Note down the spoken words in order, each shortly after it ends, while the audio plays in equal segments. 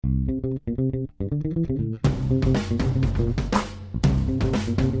Hey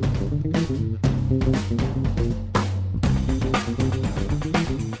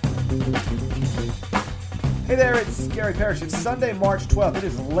there, it's Gary Parrish. It's Sunday, March 12th. It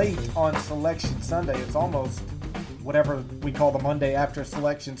is late on Selection Sunday. It's almost whatever we call the Monday after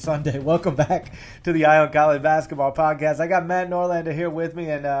Selection Sunday. Welcome back to the Eye on College Basketball Podcast. I got Matt Norlander here with me,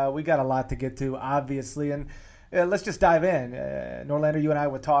 and we got a lot to get to, obviously. And let's just dive in. Norlander, you and I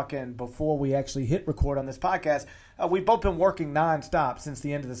were talking before we actually hit record on this podcast. We've both been working nonstop since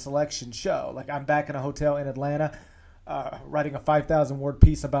the end of the selection show. Like, I'm back in a hotel in Atlanta, writing a 5,000-word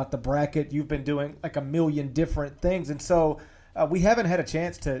piece about the bracket. You've been doing like a million different things. And so we haven't had a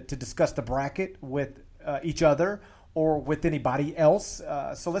chance to discuss the bracket with each other or with anybody else.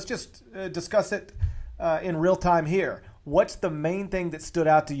 So let's just discuss it in real time here. What's the main thing that stood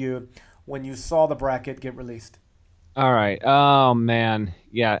out to you when you saw the bracket get released? All right. Oh, man.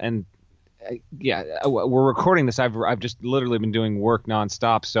 Yeah. And we're recording this. I've just literally been doing work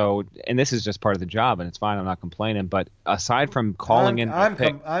nonstop. So, and this is just part of the job, and it's fine. I'm not complaining. But aside from calling I'm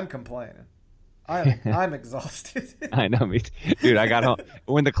complaining. I'm exhausted. I know, me too. Dude, I got home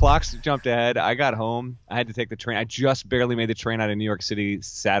when the clocks jumped ahead. I got home. I had to take the train. I just barely made the train out of New York City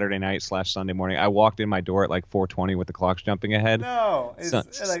Saturday night / Sunday morning. I walked in my door at like 4:20 with the clocks jumping ahead. No,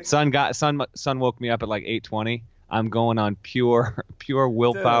 sun woke me up at like 8:20. I'm going on pure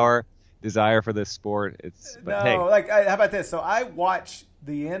willpower. Desire for this sport. How about this? So I watched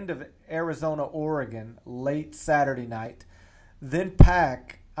the end of Arizona, Oregon late Saturday night, then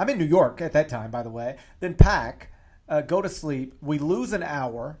pack. I'm in New York at that time, by the way. Then pack, go to sleep. We lose an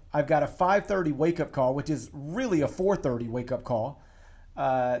hour. I've got a 5:30 wake-up call, which is really a 4:30 wake-up call.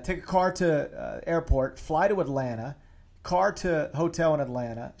 Take a car to airport, fly to Atlanta, car to hotel in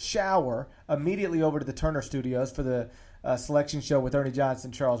Atlanta, shower, immediately over to the Turner Studios for the selection show with Ernie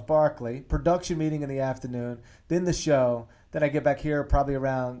Johnson, Charles Barkley, production meeting in the afternoon, then the show. Then I get back here probably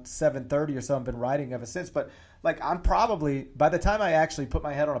around 7:30 or so. I've been writing ever since. But like, I'm probably, by the time I actually put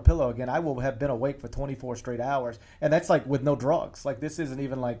my head on a pillow again, I will have been awake for 24 straight hours. And that's like with no drugs. Like, this isn't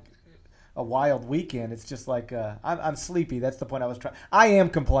even like a wild weekend. It's just like I'm sleepy. That's the point I was trying. I am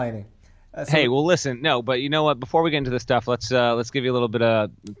complaining. Hey, well, listen, no, but you know what? Before we get into this stuff, let's give you a little bit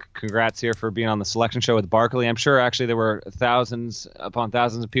of congrats here for being on the selection show with Barkley. I'm sure actually there were thousands upon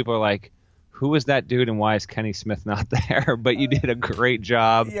thousands of people who are like, who is that dude and why is Kenny Smith not there? But you did a great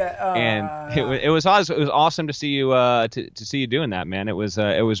job, and it was awesome to see you to see you doing that, man. It was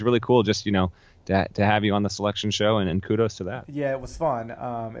really cool, just to have you on the selection show, and kudos to that. Yeah, it was fun.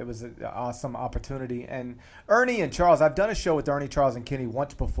 It was an awesome opportunity. And Ernie and Charles, I've done a show with Ernie, Charles, and Kenny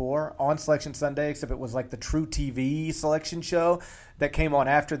once before on Selection Sunday, except it was like the True TV selection show that came on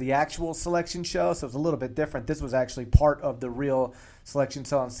after the actual selection show, so it was a little bit different. This was actually part of the real selection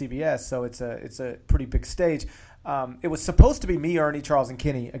show on CBS, so it's a pretty big stage. It was supposed to be me, Ernie, Charles, and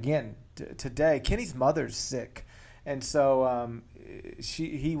Kenny again today. Kenny's mother's sick. And so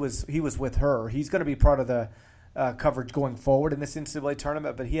he was with her. He's going to be part of the coverage going forward in this NCAA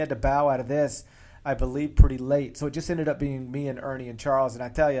tournament, but he had to bow out of this, I believe, pretty late. So it just ended up being me and Ernie and Charles. And I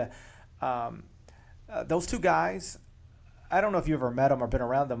tell you, those two guys, I don't know if you ever met them or been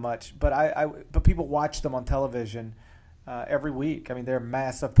around them much, but people watch them on television every week. I mean, they're a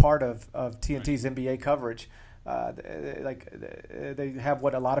massive part of TNT's NBA coverage. They have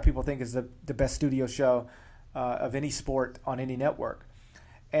what a lot of people think is the best studio show of any sport on any network.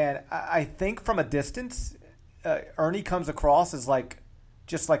 And I think from a distance, Ernie comes across as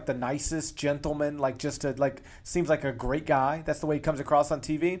just like the nicest gentleman, seems like a great guy. That's the way he comes across on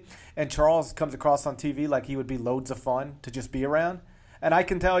TV. And Charles comes across on TV like he would be loads of fun to just be around. And I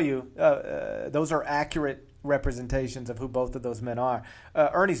can tell you, those are accurate representations of who both of those men are.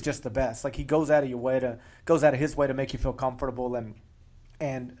 Ernie's just the best. Like, he goes out of his way to make you feel comfortable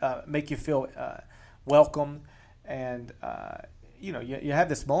and make you feel welcome, and you have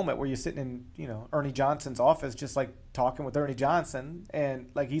this moment where you're sitting in Ernie Johnson's office, just like talking with Ernie Johnson, and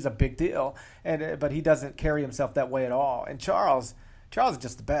like he's a big deal, and but he doesn't carry himself that way at all. And Charles is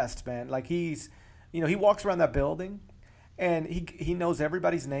just the best, man. Like, he walks around that building, and he knows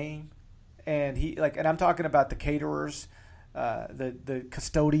everybody's name, and and I'm talking about the caterers, the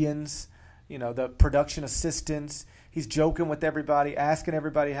custodians, the production assistants. He's joking with everybody, asking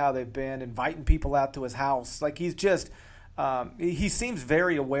everybody how they've been, inviting people out to his house. Like, he's just he seems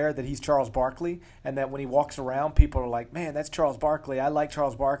very aware that he's Charles Barkley, and that when he walks around, people are like, man, that's Charles Barkley. I like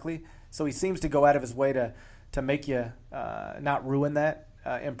Charles Barkley. So he seems to go out of his way to make you not ruin that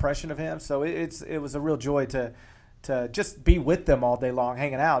impression of him. So it was a real joy to just be with them all day long,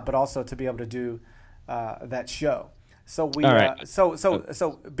 hanging out, but also to be able to do that show. So we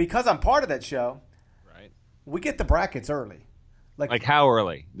so because I'm part of that show, we get the brackets early. Like how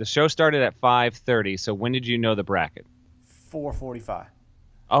early? The show started at 5:30. So when did you know the bracket? 4:45.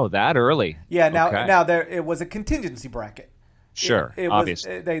 Oh, that early. Yeah. Now, Okay. now it was a contingency bracket. Sure, It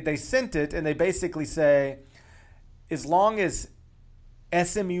obviously. was, they sent it, and they basically say, as long as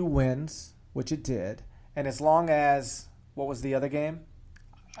SMU wins, which it did, and as long as, what was the other game?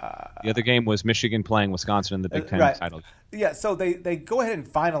 The other game was Michigan playing Wisconsin in the Big Ten right. title. Yeah, so they go ahead and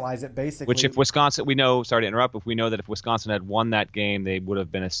finalize it basically. Which, if Wisconsin, we know, sorry to interrupt, if we know that if Wisconsin had won that game, they would have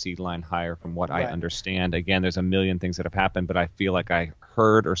been a seed line higher from what I Right. understand. Again, there's a million things that have happened, but I feel like I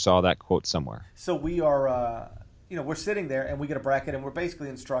heard or saw that quote somewhere. So we are, we're sitting there and we get a bracket and we're basically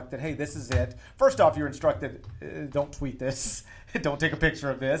instructed, hey, this is it. First off, you're instructed, don't tweet this, don't take a picture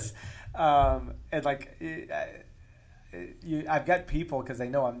of this, and I've got people because they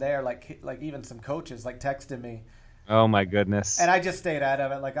know I'm there, like even some coaches like texting me. Oh my goodness! And I just stayed out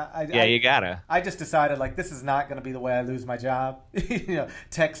of it. Like you gotta. I just decided like this is not going to be the way I lose my job.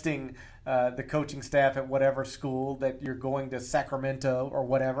 Texting the coaching staff at whatever school that you're going to Sacramento or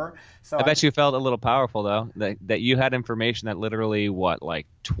whatever. So I bet you felt a little powerful though that you had information that literally like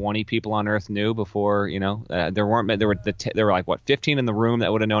 20 people on Earth knew before. There were like 15 in the room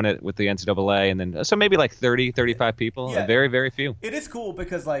that would have known it with the NCAA, and then so maybe like 30, 35 people. Yeah. Very, very few. It is cool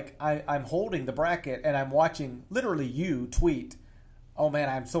because like I'm holding the bracket and I'm watching literally you tweet, oh man,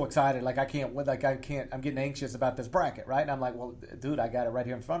 I'm so excited. Like I'm getting anxious about this bracket, right? And I'm like, well, dude, I got it right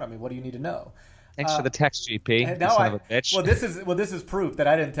here in front of me. What do you need to know? Thanks for the text, GP. And you son of a bitch. This is proof that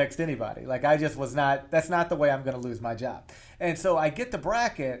I didn't text anybody. Like I just was not. That's not the way I'm going to lose my job. And so I get the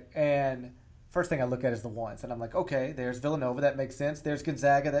bracket, and first thing I look at is the ones, and I'm like, okay, there's Villanova, that makes sense. There's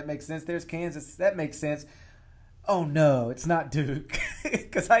Gonzaga, that makes sense. There's Kansas, that makes sense. Oh no, it's not Duke,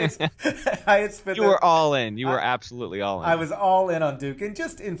 because I had spent. You were all in. You were absolutely all in. I was all in on Duke, and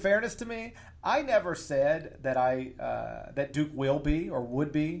just in fairness to me, I never said that that Duke will be or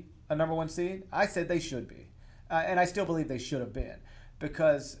would be a number one seed. I said they should be, and I still believe they should have been,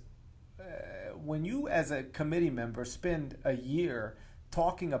 because when you as a committee member spend a year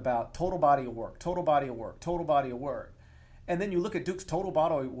talking about total body of work, and then you look at Duke's total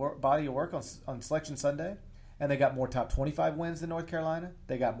body of work on Selection Sunday, and they got more top 25 wins than North Carolina.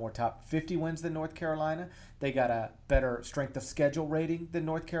 They got more top 50 wins than North Carolina. They got a better strength of schedule rating than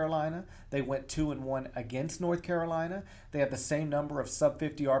North Carolina. They went 2-1 against North Carolina. They have the same number of sub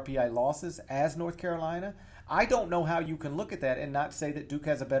 50 RPI losses as North Carolina. I don't know how you can look at that and not say that Duke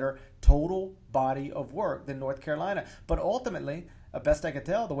has a better total body of work than North Carolina. But ultimately, best I could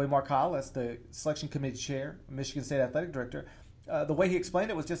tell, the way Mark Hollis, the selection committee chair, Michigan State athletic director, the way he explained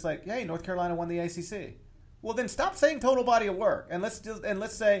it was just like, hey, North Carolina won the ACC. Well, then stop saying total body of work, and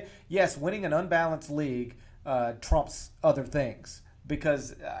let's say yes, winning an unbalanced league trumps other things,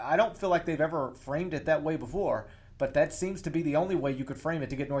 because I don't feel like they've ever framed it that way before. But that seems to be the only way you could frame it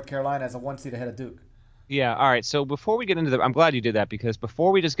to get North Carolina as a 1 seed ahead of Duke. Yeah. All right. So before we get into I'm glad you did that, because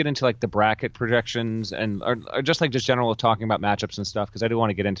before we just get into like the bracket projections or just general talking about matchups and stuff, because I do want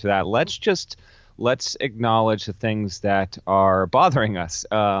to get into that. Let's acknowledge the things that are bothering us.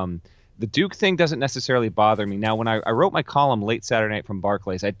 The Duke thing doesn't necessarily bother me. Now, when I wrote my column late Saturday night from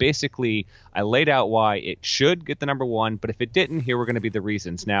Barclays, I laid out why it should get the number one, but if it didn't, here were going to be the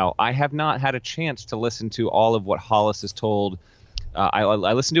reasons. Now, I have not had a chance to listen to all of what Hollis has told. I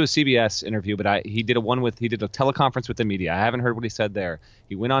listened to a CBS interview, but he did a teleconference with the media. I haven't heard what he said there.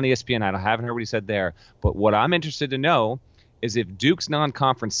 He went on ESPN. I haven't heard what he said there. But what I'm interested to know is if Duke's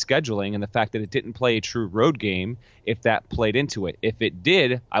non-conference scheduling and the fact that it didn't play a true road game, if that played into it. If it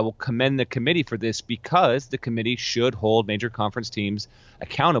did, I will commend the committee for this, because the committee should hold major conference teams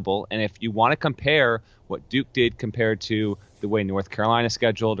accountable. And if you want to compare what Duke did compared to the way North Carolina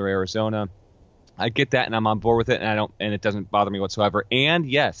scheduled or Arizona, I get that and I'm on board with it, and it doesn't bother me whatsoever. And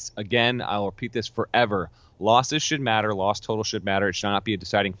yes, again, I'll repeat this forever. Losses should matter. Loss total should matter. It should not be a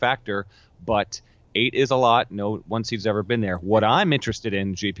deciding factor, but 8 is a lot. No one seed's ever been there. What I'm interested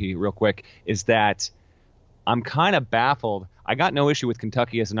in, GP, real quick, is that I'm kind of baffled. I got no issue with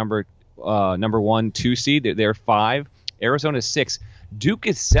Kentucky as a number 1, 2 seed. They're 5. Arizona's 6. Duke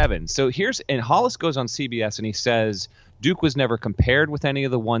is 7. So and Hollis goes on CBS and he says Duke was never compared with any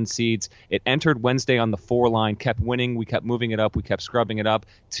of the 1 seeds. It entered Wednesday on the 4 line, kept winning. We kept moving it up. We kept scrubbing it up.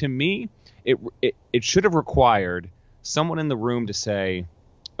 To me, it should have required someone in the room to say,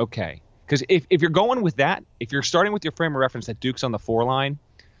 okay. Because if you're going with that, if you're starting with your frame of reference that Duke's on the 4 line,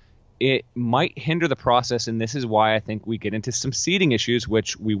 it might hinder the process, and this is why I think we get into some seeding issues,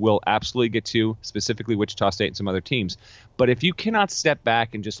 which we will absolutely get to, specifically Wichita State and some other teams. But if you cannot step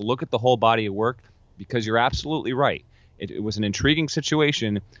back and just look at the whole body of work, because you're absolutely right, it was an intriguing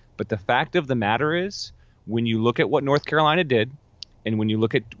situation, but the fact of the matter is when you look at what North Carolina did and when you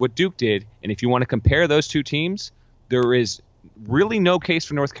look at what Duke did, and if you want to compare those two teams, there is really no case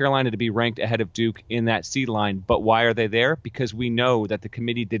for North Carolina to be ranked ahead of Duke in that seed line. But why are they there? Because we know that the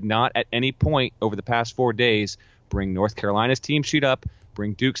committee did not at any point over the past 4 days bring North Carolina's team sheet up,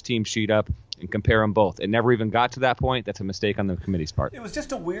 bring Duke's team sheet up, and compare them both. It never even got to that point. That's a mistake on the committee's part. It was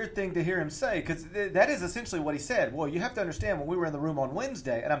just a weird thing to hear him say, because that is essentially what he said. Well, you have to understand, when we were in the room on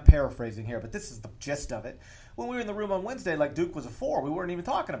Wednesday, and I'm paraphrasing here, but this is the gist of it. When we were in the room on Wednesday, like, Duke was a 4. We weren't even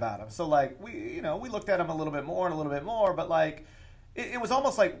talking about him. So, like, we looked at him a little bit more and a little bit more, but, like, it was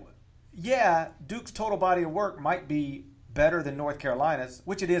almost like, yeah, Duke's total body of work might be better than North Carolina's,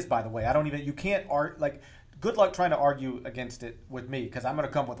 which it is, by the way. You can't argue, like, good luck trying to argue against it with me, because I'm going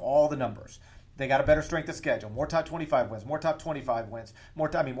to come with all the numbers. They got a better strength of schedule, more top 25 wins, more top 25 wins, more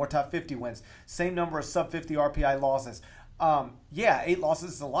top 50 wins, same number of sub 50 RPI losses. 8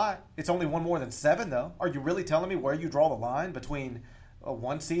 losses is a lot. It's only one more than 7, though. Are you really telling me where you draw the line between a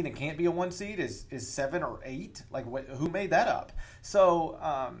 1 seed and can't be a 1 seed is 7 or 8? Like, who made that up? So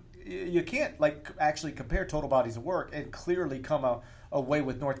you can't, like, actually compare total bodies of work and clearly come away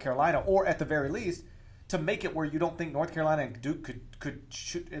with North Carolina, or at the very least, to make it where you don't think North Carolina and Duke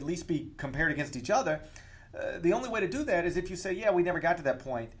should at least be compared against each other. The only way to do that is if you say, yeah, we never got to that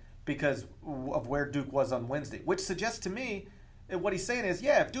point because of where Duke was on Wednesday, which suggests to me what he's saying is,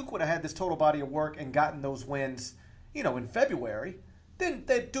 yeah, if Duke would have had this total body of work and gotten those wins, in February, then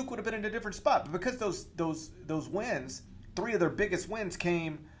Duke would have been in a different spot. But because those wins, 3 of their biggest wins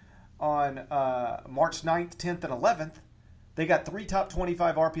came on March 9th, 10th, and 11th. They got 3 top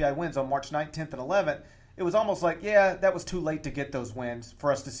 25 RPI wins on March 9th, 10th, and 11th. It was almost like, yeah, that was too late to get those wins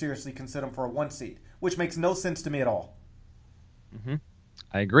for us to seriously consider them for a 1 seed, which makes no sense to me at all. Mm-hmm.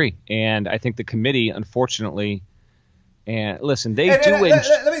 I agree. And I think the committee, unfortunately, and listen, let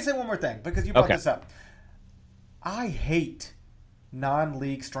me say one more thing, because you brought this up. I hate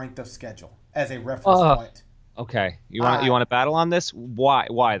non-league strength of schedule as a reference point. Okay. You want to battle on this?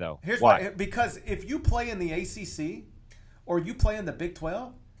 Why though? Here's why. Because if you play in the ACC or you play in the Big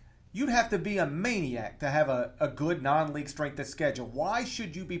 12, you'd have to be a maniac to have a good non-league strength of schedule. Why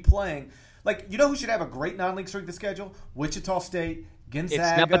should you be playing? Like, who should have a great non-league strength of schedule? Wichita State,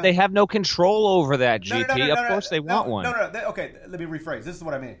 Gonzaga. But they have no control over that, GP. Of course they want one. Okay, let me rephrase. This is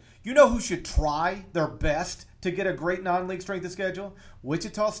what I mean. Who should try their best to get a great non-league strength of schedule?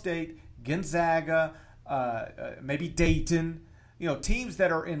 Wichita State, Gonzaga, maybe Dayton. Teams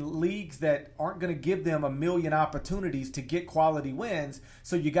that are in leagues that aren't going to give them a million opportunities to get quality wins,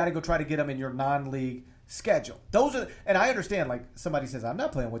 so you got to go try to get them in your non-league schedule. And I understand, like, somebody says, I'm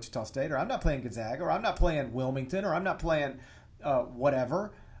not playing Wichita State, or I'm not playing Gonzaga, or I'm not playing Wilmington, or I'm not playing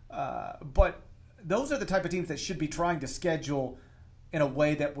whatever. But those are the type of teams that should be trying to schedule in a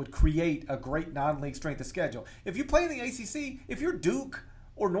way that would create a great non-league strength of schedule. If you play in the ACC, if you're Duke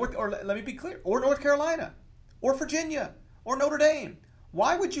or let me be clear, or North Carolina, or Virginia, or Notre Dame,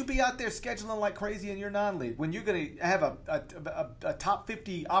 why would you be out there scheduling like crazy in your non-league when you're going to have a top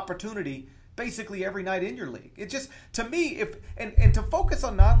 50 opportunity basically every night in your league? It just, to me, and to focus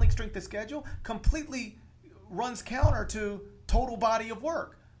on non-league strength of schedule completely runs counter to total body of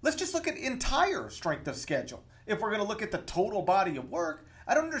work. Let's just look at entire strength of schedule. If we're going to look at the total body of work,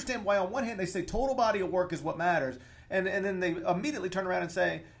 I don't understand why on one hand they say total body of work is what matters, and then they immediately turn around and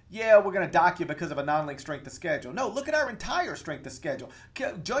say, yeah, we're going to dock you because of a non-league strength of schedule. No, look at our entire strength of schedule.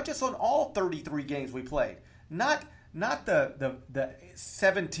 Judge us on all 33 games we played, not the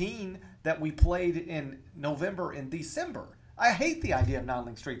 17 that we played in November and December. I hate the idea of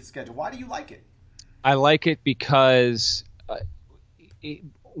non-league strength of schedule. Why do you like it? I like it because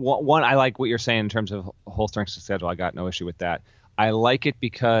one, I like what you're saying in terms of whole strength of schedule. I got no issue with that. I like it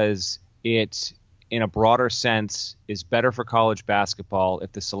because it, in a broader sense, is better for college basketball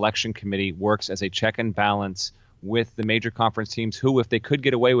if the selection committee works as a check and balance with the major conference teams who, if they could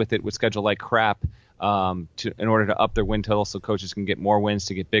get away with it, would schedule like crap in order to up their win totals so coaches can get more wins,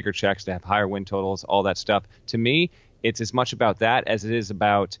 to get bigger checks, to have higher win totals, all that stuff. To me, it's as much about that as it is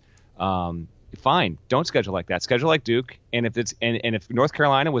about fine, don't schedule like that. Schedule like Duke, and if North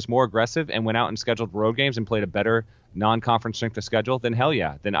Carolina was more aggressive and went out and scheduled road games and played a better non-conference strength of schedule, then hell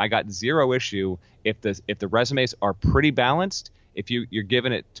yeah. Then I got zero issue if the resumes are pretty balanced if you're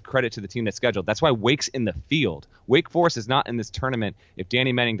giving it credit to the team that's scheduled. That's why Wake's in the field. Wake Forest is not in this tournament if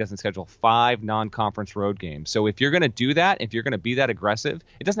Danny Manning doesn't schedule 5 non-conference road games. So if you're going to do that, if you're going to be that aggressive,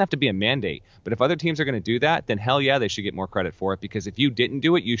 it doesn't have to be a mandate. But if other teams are going to do that, then hell yeah, they should get more credit for it, because if you didn't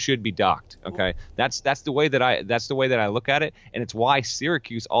do it, you should be docked. Okay, that's the way that I look at it, and it's why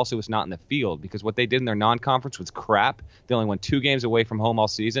Syracuse also is not in the field, because what they did in their non-conference was crap. They only won 2 games away from home all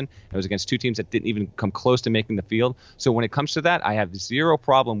season. It was against 2 teams that didn't even come close to making the field. So when it comes to that, I have zero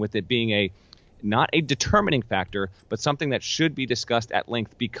problem with it being not a determining factor, but something that should be discussed at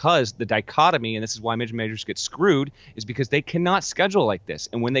length, because the dichotomy, and this is why mid-majors get screwed, is because they cannot schedule like this.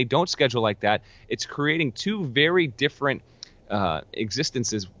 And when they don't schedule like that, it's creating 2 very different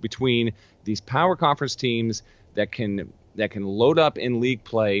existences between these power conference teams that can load up in league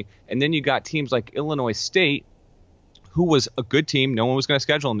play, and then you got teams like Illinois State, who was a good team. No one was going to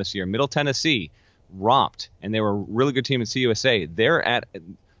schedule them this year. Middle Tennessee romped, and they were a really good team in CUSA.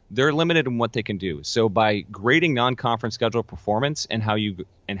 They're limited in what they can do. So by grading non-conference schedule performance and how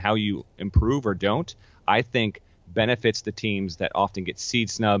you improve or don't, I think benefits the teams that often get seed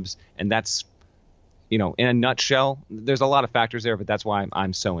snubs. And that's, in a nutshell, there's a lot of factors there, but that's why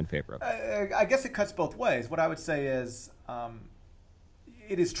I'm so in favor of it. I guess it cuts both ways. What I would say is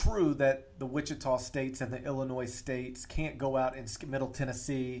it is true that the Wichita States and the Illinois States can't go out in Middle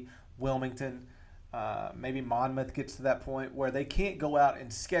Tennessee, Wilmington, maybe Monmouth gets to that point where they can't go out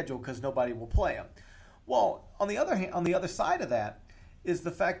and schedule because nobody will play them. Well, on the other hand, on the other side of that is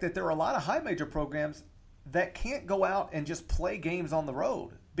the fact that there are a lot of high major programs that can't go out and just play games on the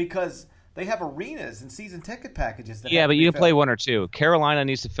road because they have arenas and season ticket packages. Yeah, but you can play 1 or 2. Carolina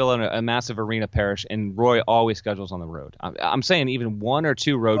needs to fill in a massive arena parish, and Roy always schedules on the road. I'm saying even 1 or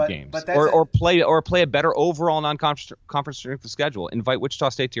 2 road games, or play a better overall non-conference strength of schedule. Invite Wichita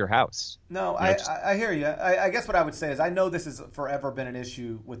State to your house. No, I hear you. I guess what I would say is I know this has forever been an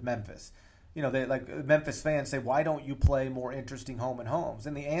issue with Memphis. They like Memphis fans say, why don't you play more interesting home and homes?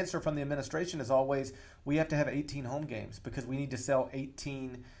 And the answer from the administration is always, we have to have 18 home games because we need to sell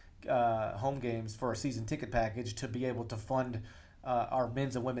 18 home games for a season ticket package to be able to fund our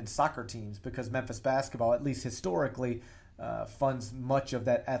men's and women's soccer teams, because Memphis basketball, at least historically, funds much of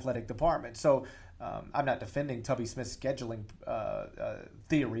that athletic department. So I'm not defending Tubby Smith's scheduling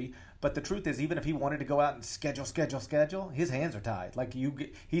theory, but the truth is, even if he wanted to go out and schedule, his hands are tied. Like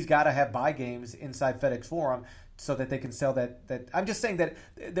he's got to have bye games inside FedEx Forum so that they can sell that. I'm just saying that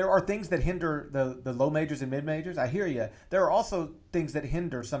there are things that hinder the low majors and mid majors. I hear you. There are also things that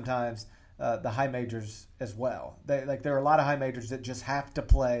hinder sometimes the high majors as well. There are a lot of high majors that just have to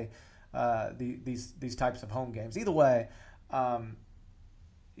play these types of home games. Either way,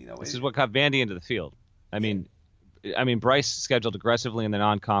 this is what got Vandy into the field. I mean, Bryce scheduled aggressively in the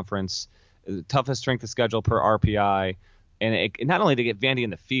non-conference, the toughest strength of schedule per RPI. And it not only to get Vandy in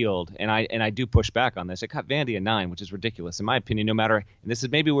the field, and I do push back on this, it got Vandy a 9, which is ridiculous in my opinion. No matter, and this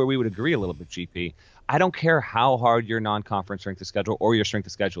is maybe where we would agree a little bit, GP. I don't care how hard your non-conference strength of schedule or your strength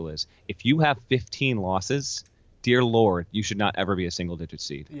of schedule is. If you have 15 losses, dear Lord, you should not ever be a single-digit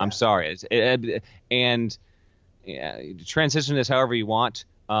seed. Yeah. I'm sorry, transition this however you want.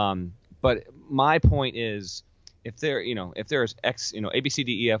 But my point is, if there's X, A, B, C,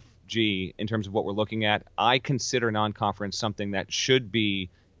 D, E, F, G in terms of what we're looking at, I consider non-conference something that should be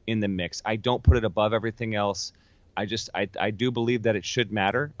in the mix. I don't put it above everything else. I do believe that it should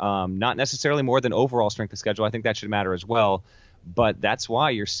matter, not necessarily more than overall strength of schedule. I think that should matter as well, but that's why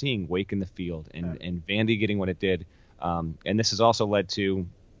you're seeing Wake in the field and Vandy getting what it did, and this has also led to,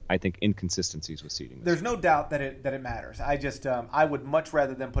 I think, inconsistencies with seeding. There's no doubt that it matters. I would much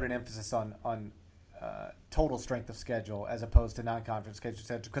rather than put an emphasis on total strength of schedule as opposed to non-conference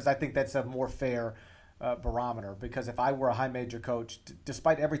schedule, because I think that's a more fair barometer. Because if I were a high major coach,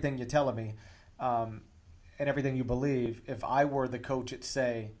 despite everything you're telling me and everything you believe, if I were the coach at,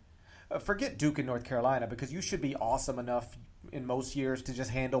 say, forget Duke and North Carolina, because you should be awesome enough in most years to just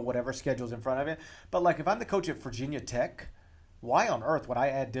handle whatever schedule's in front of you. But like if I'm the coach at Virginia Tech, why on earth would I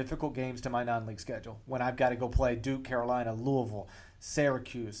add difficult games to my non-league schedule when I've got to go play Duke, Carolina, Louisville,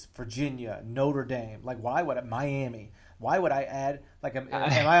 Syracuse, Virginia, Notre Dame? Like, why would Miami? Why would I add? Like, am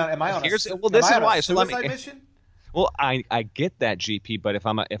I on a suicide mission? Well, I get that, GP, but if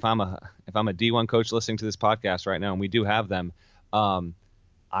I'm a D1 coach listening to this podcast right now, and we do have them,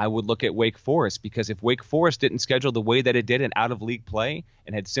 I would look at Wake Forest, because if Wake Forest didn't schedule the way that it did in out-of-league play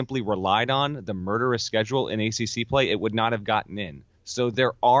and had simply relied on the murderous schedule in ACC play, it would not have gotten in. So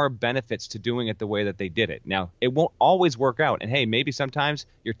there are benefits to doing it the way that they did it. Now, it won't always work out. And, hey, maybe sometimes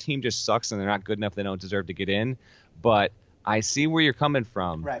your team just sucks and they're not good enough, they don't deserve to get in. But I see where you're coming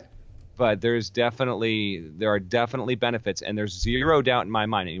from. Right. but there are definitely benefits, and there's zero doubt in my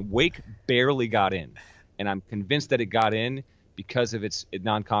mind. And Wake barely got in, and I'm convinced that it got in because of its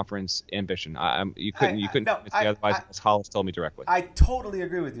non-conference ambition. You couldn't convince me otherwise, as Hollis told me directly. I totally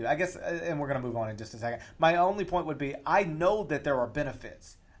agree with you. I guess, and we're going to move on in just a second. My only point would be, I know that there are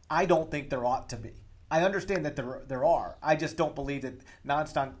benefits. I don't think there ought to be. I understand that there are. I just don't believe that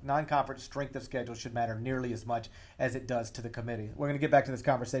non-conference strength of schedule should matter nearly as much as it does to the committee. We're going to get back to this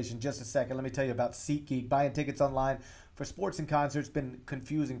conversation in just a second. Let me tell you about SeatGeek. Buying tickets online for sports and concerts has been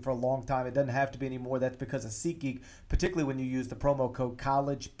confusing for a long time. It doesn't have to be anymore. That's because of SeatGeek, particularly when you use the promo code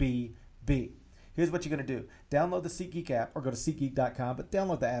CollegeBB. Here's what you're going to do. Download the SeatGeek app or go to SeatGeek.com, but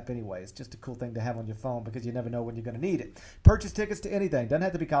download the app anyway. It's just a cool thing to have on your phone because you never know when you're going to need it. Purchase tickets to anything. Doesn't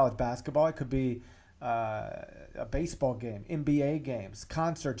have to be college basketball. It could be a baseball game, NBA games,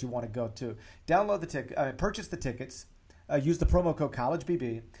 concerts you want to go to. Purchase the tickets. Use the promo code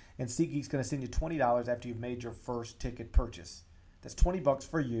CollegeBB, and SeatGeek's going to send you $20 after you've made your first ticket purchase. That's $20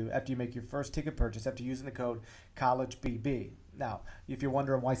 for you after you make your first ticket purchase after using the code CollegeBB. Now, if you're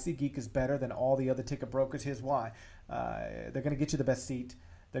wondering why SeatGeek is better than all the other ticket brokers, here's why. They're going to get you the best seat.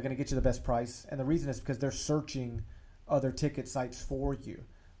 They're going to get you the best price. And the reason is because they're searching other ticket sites for you.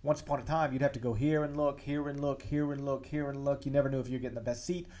 Once upon a time, you'd have to go here and look, here and look, here and look, here and look. You never knew if you're getting the best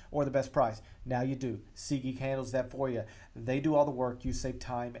seat or the best price. Now you do. SeatGeek handles that for you. They do all the work. You save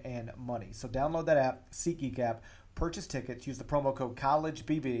time and money. So download that app, SeatGeek app, purchase tickets, use the promo code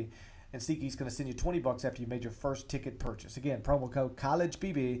CollegeBB, and SeatGeek's going to send you $20 after you made your first ticket purchase. Again, promo code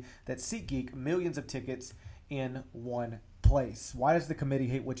CollegeBB. That's SeatGeek, millions of tickets in one place. Why does the committee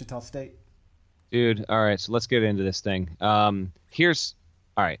hate Wichita State? Dude, all right, so let's get into this thing.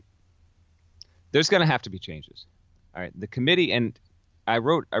 All right. There's going to have to be changes. All right. The committee, and I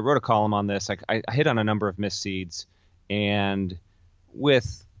wrote a column on this. I hit on a number of misseeds, and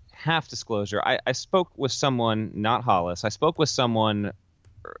with half disclosure, I spoke with someone, not Hollis. I spoke with someone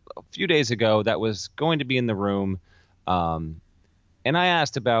a few days ago that was going to be in the room, and I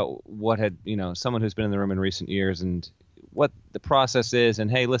asked about what had, someone who's been in the room in recent years and what the process is. And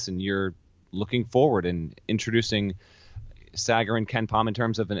hey, listen, you're looking forward and introducing Sagarin, KenPom in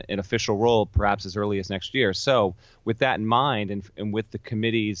terms of an official role, perhaps as early as next year. So with that in mind, and with the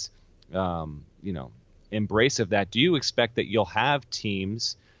committee's, embrace of that, do you expect that you'll have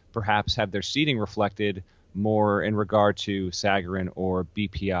teams perhaps have their seating reflected more in regard to Sagarin or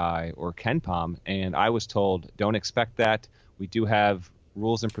BPI or KenPom? And I was told, don't expect that. We do have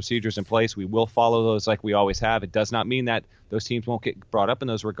rules and procedures in place. We will follow those like we always have. It does not mean that those teams won't get brought up in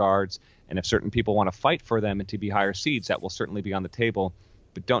those regards. And if certain people want to fight for them and to be higher seeds, that will certainly be on the table.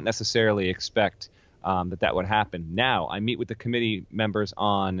 But don't necessarily expect that would happen. Now, I meet with the committee members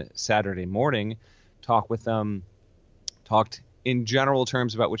on Saturday morning, talk with them, talked in general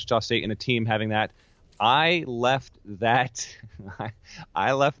terms about Wichita State and a team having that. I left that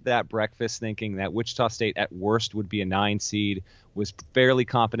breakfast thinking that Wichita State at worst would be a 9 seed, was fairly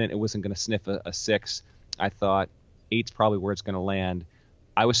confident it wasn't going to sniff a 6. I thought 8's probably where it's going to land.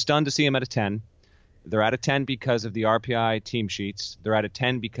 I was stunned to see them at a 10. They're at a 10 because of the RPI team sheets. They're at a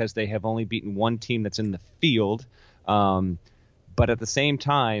 10 because they have only beaten one team that's in the field. But at the same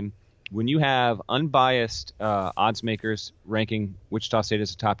time, when you have unbiased odds makers ranking Wichita State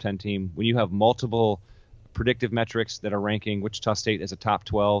as a top 10 team, when you have multiple predictive metrics that are ranking Wichita State as a top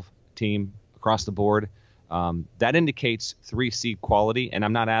 12 team across the board, that indicates 3 seed quality, and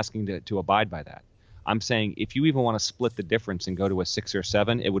I'm not asking to abide by that. I'm saying if you even want to split the difference and go to a 6 or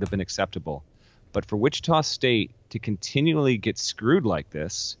 7, it would have been acceptable. But for Wichita State to continually get screwed like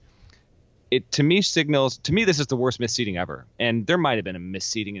this, it to me signals, to me this is the worst misseeding ever. And there might have been a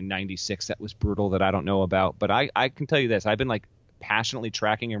misseeding in 96 that was brutal that I don't know about. But I can tell you this, I've been passionately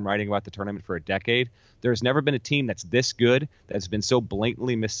tracking and writing about the tournament for a decade. There's never been a team that's this good that's been so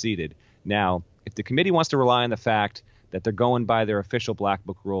blatantly misseeded. Now, if the committee wants to rely on the fact that they're going by their official Black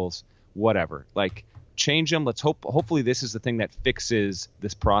Book rules, whatever. Change them. Let's hopefully this is the thing that fixes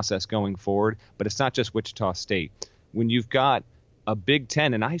this process going forward. But it's not just Wichita State. When you've got a Big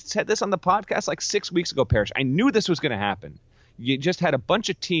Ten, and I said this on the podcast 6 weeks ago, Parrish, I knew this was going to happen. You just had a bunch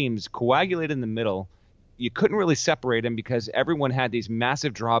of teams coagulated in the middle. You couldn't really separate them because everyone had these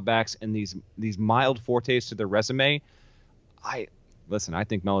massive drawbacks and these mild fortes to their resume. I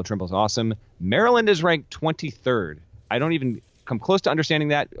think Melo Trimble's awesome. Maryland is ranked 23rd. I don't even come close to understanding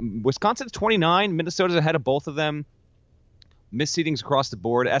that. Wisconsin's 29. Minnesota's ahead of both of them. Misseedings across the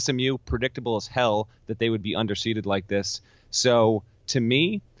board. SMU, predictable as hell that they would be underseeded like this. So to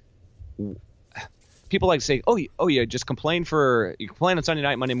me, people like to say, oh yeah, just complain on Sunday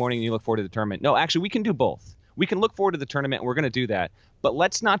night, Monday morning, and you look forward to the tournament. No, actually, we can do both. We can look forward to the tournament, and we're going to do that. But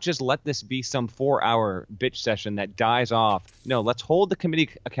let's not just let this be some 4-hour bitch session that dies off. No, let's hold the committee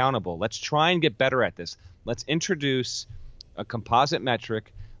accountable. Let's try and get better at this. Let's introduce a composite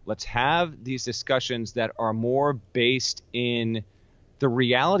metric. Let's have these discussions that are more based in the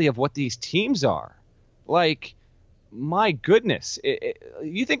reality of what these teams are. Like, my goodness,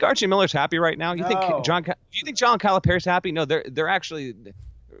 you think Archie Miller's happy right now? You think John Calipari's happy? No, they're actually,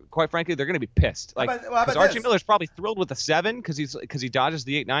 quite frankly, they're going to be pissed. Like, because Archie Miller's probably thrilled with the 7 because he dodges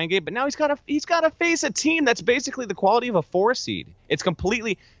the 8-9 game, but now he's got to face a team that's basically the quality of a 4 seed. It's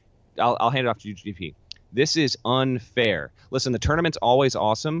completely. I'll hand it off to you, GP. This is unfair. Listen, the tournament's always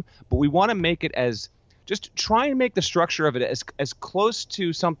awesome, but we want to make it as. Just try and make the structure of it as close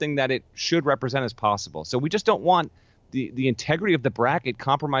to something that it should represent as possible. So we just don't want the integrity of the bracket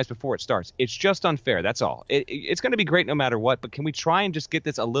compromised before it starts. It's just unfair. That's all. It's going to be great no matter what, but can we try and just get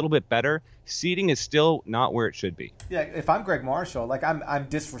this a little bit better? Seeding is still not where it should be. Yeah, if I'm Greg Marshall, like I'm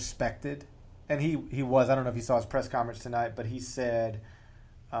disrespected, and he was. I don't know if you saw his press conference tonight, but he said,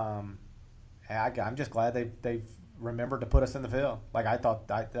 I'm just glad they've remembered to put us in the field. Like I thought,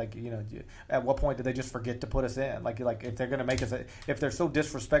 at what point did they just forget to put us in? Like if they're going to make us, if they're so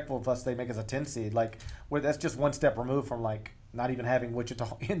disrespectful of us, they make us a 10 seed. Like that's just one step removed from like not even having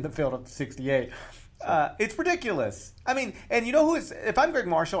Wichita in the field of 68. It's ridiculous. I mean, and you know who is? If I'm Greg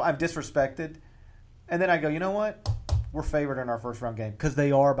Marshall, I'm disrespected, and then I go, you know what? We're favored in our first round game because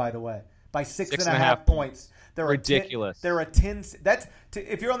they are, by the way, by 6.5 points. They're ridiculous. They're a 10.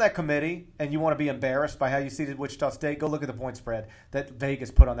 If you're on that committee and you want to be embarrassed by how you seeded Wichita State, go look at the point spread that Vegas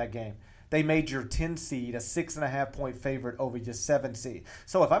put on that game. They made your 10 seed a 6.5 point favorite over your 7 seed.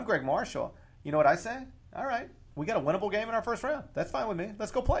 So if I'm Greg Marshall, you know what I say? All right, we got a winnable game in our first round. That's fine with me.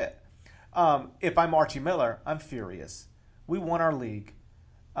 Let's go play it. If I'm Archie Miller, I'm furious. We won our league.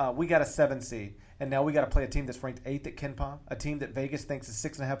 We got a 7 seed, and now we got to play a team that's ranked 8th at KenPom, a team that Vegas thinks is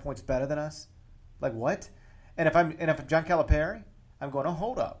 6.5 points better than us. Like what? And if I'm John Calipari, I'm going to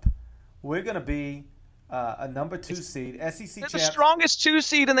hold up. We're going to be a number 2 seed, SEC champs. They're the strongest 2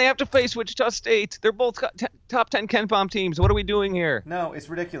 seed, and they have to face Wichita State. They're both top 10 KenPom teams. What are we doing here? No, it's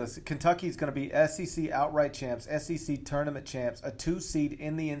ridiculous. Kentucky's going to be SEC outright champs, SEC tournament champs, a 2 seed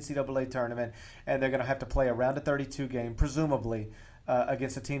in the NCAA tournament, and they're going to have to play a round of 32 game, presumably,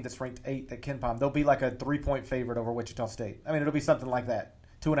 against a team that's ranked 8th at KenPom. They'll be like a 3-point favorite over Wichita State. I mean, it'll be something like that.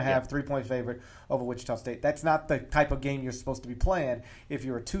 2.5, 3-point favorite over Wichita State. That's not the type of game you're supposed to be playing if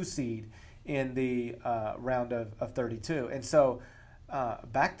you're a 2 seed in the round of 32. And so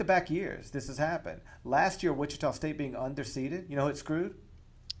back-to-back years, this has happened. Last year, Wichita State being underseeded, you know who it screwed?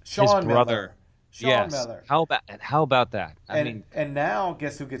 Sean Miller. Sean Miller. How about that? And now,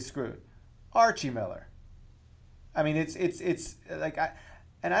 guess who gets screwed? Archie Miller. I mean, it's like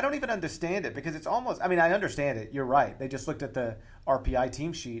and I don't even understand it because it's almost – I mean, I understand it. You're right. They just looked at the RPI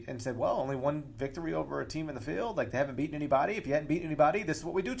team sheet and said, well, only one victory over a team in the field. Like, they haven't beaten anybody. If you hadn't beaten anybody, this is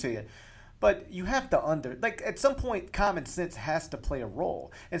what we do to you. But you have to like, at some point, common sense has to play a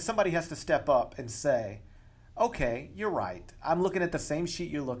role. And somebody has to step up and say, okay, you're right. I'm looking at the same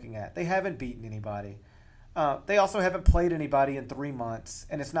sheet you're looking at. They haven't beaten anybody. They also haven't played anybody in 3 months,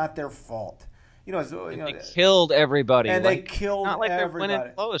 and it's not their fault. They killed everybody. And they killed not like everybody. They're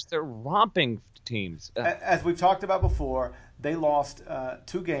winning close. They're romping teams. As we've talked about before, they lost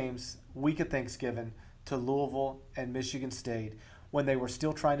 2 games week of Thanksgiving to Louisville and Michigan State when they were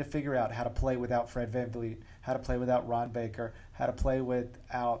still trying to figure out how to play without Fred VanVleet, how to play without Ron Baker, how to play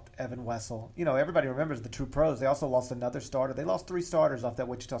without Evan Wessel. Everybody remembers the true pros. They also lost another starter. They lost 3 starters off that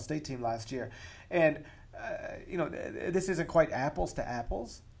Wichita State team last year. And, this isn't quite apples to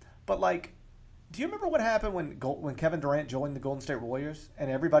apples, but like, do you remember what happened when Kevin Durant joined the Golden State Warriors and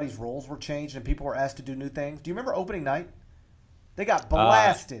everybody's roles were changed and people were asked to do new things? Do you remember opening night? They got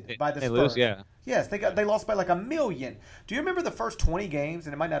blasted by the Spurs. Lose, yeah. Yes, they lost by like 1 million. Do you remember the first 20 games?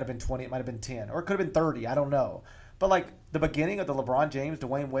 And it might not have been 20, it might have been 10, or it could have been 30. I don't know. But like the beginning of the LeBron James,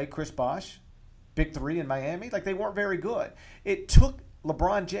 Dwayne Wade, Chris Bosh, Big 3 in Miami, like they weren't very good. It took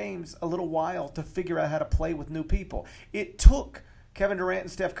LeBron James a little while to figure out how to play with new people. It took Kevin Durant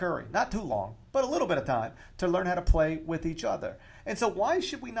and Steph Curry, not too long, but a little bit of time to learn how to play with each other. And so why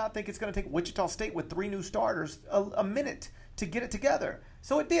should we not think it's going to take Wichita State with 3 new starters a minute to get it together?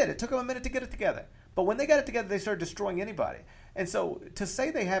 So it did. It took them a minute to get it together. But when they got it together, they started destroying anybody. And so to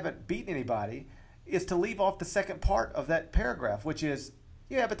say they haven't beaten anybody is to leave off the second part of that paragraph, which is,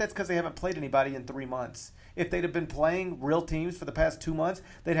 yeah, but that's because they haven't played anybody in 3 months. If they'd have been playing real teams for the past 2 months,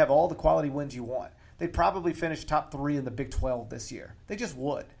 they'd have all the quality wins you want. They'd probably finish top 3 in the Big 12 this year. They just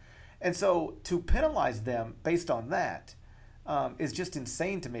would. And so to penalize them based on that is just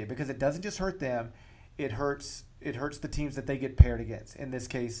insane to me because it doesn't just hurt them. it hurts the teams that they get paired against. In this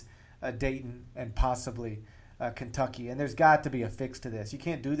case, Dayton and possibly Kentucky. And there's got to be a fix to this. You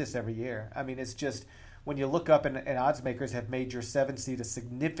can't do this every year. I mean, it's just when you look up and odds makers have made your 7 seed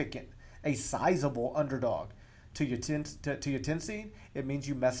a sizable underdog to your 10 seed, it means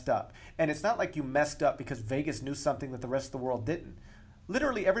you messed up. And it's not like you messed up because Vegas knew something that the rest of the world didn't.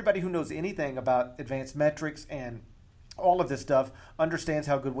 Literally everybody who knows anything about advanced metrics and all of this stuff understands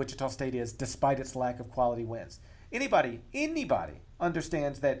how good Wichita State is despite its lack of quality wins. Anybody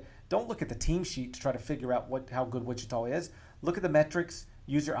understands that. Don't look at the team sheet to try to figure out how good Wichita is. Look at the metrics,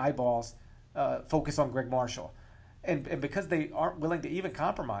 use your eyeballs, focus on Greg Marshall. And because they aren't willing to even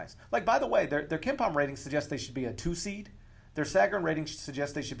compromise. Like, by the way, their KenPom rating suggests they should be a 2 seed. Their Sagarin rating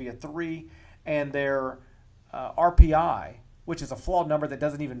suggests they should be a 3. And their RPI, which is a flawed number that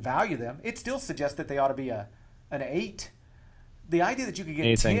doesn't even value them, it still suggests that they ought to be an 8. The idea that you could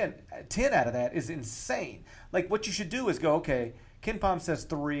get 10 out of that is insane. Like, what you should do is go, okay, KenPom says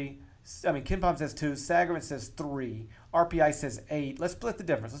 3. KenPom says 2. Sagarin says 3. RPI says 8. Let's split the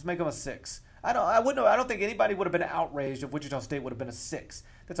difference. Let's make them a 6. I don't think anybody would have been outraged if Wichita State would have been a 6.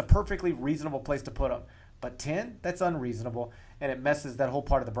 That's a perfectly reasonable place to put them. But 10, that's unreasonable, and it messes that whole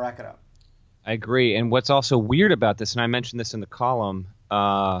part of the bracket up. I agree. And what's also weird about this, and I mentioned this in the column,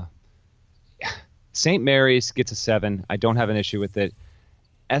 St. Mary's gets a 7. I don't have an issue with it.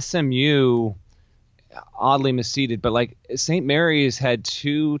 SMU, oddly misseeded, but like St. Mary's had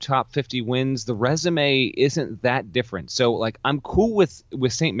 2 top 50 wins. The resume isn't that different. So like I'm cool with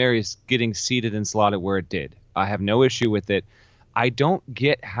St. Mary's getting seeded and slotted where it did. I have no issue with it. I don't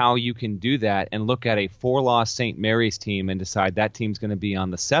get how you can do that and look at a 4-loss St. Mary's team and decide that team's going to be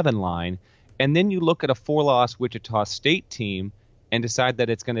on the 7 line. And then you look at a 4-loss Wichita State team and decide that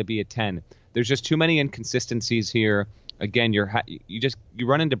it's going to be a 10. There's just too many inconsistencies here. Again, you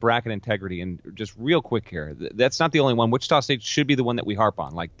run into bracket integrity. And just real quick here, that's not the only one. Wichita State should be the one that we harp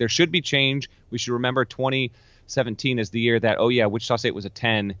on. Like, there should be change. We should remember 2017 is the year that, oh yeah, Wichita State was a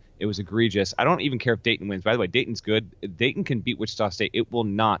 10. It was egregious. I don't even care if Dayton wins. By the way, Dayton's good. Dayton can beat Wichita State. It will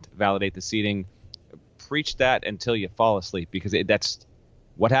not validate the seeding. Preach that until you fall asleep, because that's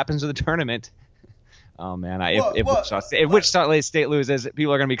what happens to the tournament. Oh man, if Wichita State loses,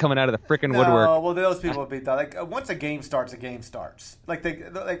 people are going to be coming out of the freaking woodwork. No, well, those people will be like once a game starts, Like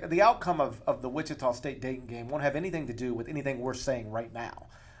the outcome of the Wichita State Dayton game won't have anything to do with anything we're saying right now.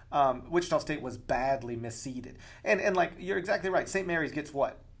 Wichita State was badly misseeded, and like you're exactly right. St. Mary's gets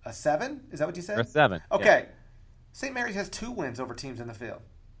what, a 7? Is that what you said? A 7. Okay, yeah. St. Mary's has 2 wins over teams in the field.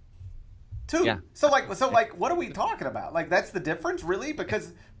 2. Yeah. So what are we talking about? Like, that's the difference, really?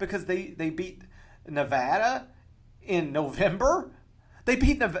 Because they beat Nevada in November. They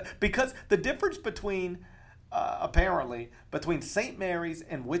beat Nevada because the difference between St. Mary's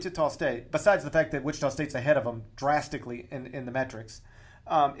and Wichita State, besides the fact that Wichita State's ahead of them drastically in the metrics,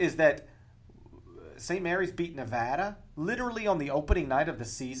 is that St. Mary's beat Nevada literally on the opening night of the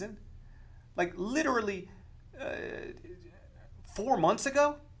season, like literally 4 months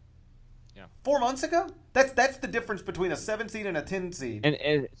ago. Yeah. 4 months ago? That's the difference between a 7 seed and a 10 seed.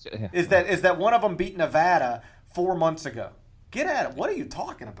 Is that one of them beat Nevada 4 months ago? Get at it. What are you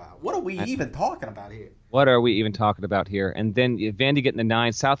talking about? What are we even talking about here? What are we even talking about here? And then Vandy getting the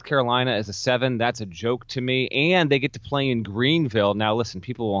 9. South Carolina is a 7. That's a joke to me. And they get to play in Greenville. Now, listen,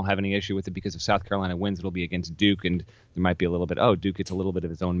 people won't have any issue with it because if South Carolina wins, it'll be against Duke. And there might be a little bit, Duke gets a little bit of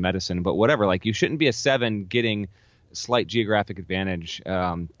his own medicine. But whatever. Like, you shouldn't be a 7 getting slight geographic advantage.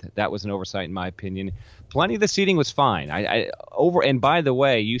 That was an oversight in my opinion. Plenty of the seating was fine. And by the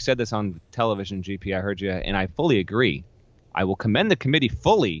way, you said this on television, GP. I heard you, and I fully agree. I will commend the committee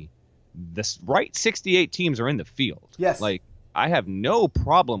fully. The right 68 teams are in the field. Yes. Like, I have no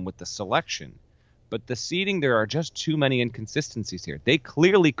problem with the selection, but the seeding, there are just too many inconsistencies here. They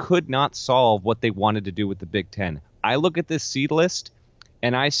clearly could not solve what they wanted to do with the Big Ten. I look at this seed list,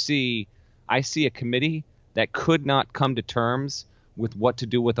 and I see a committee that could not come to terms with what to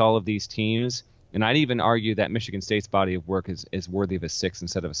do with all of these teams. And I'd even argue that Michigan State's body of work is worthy of a 6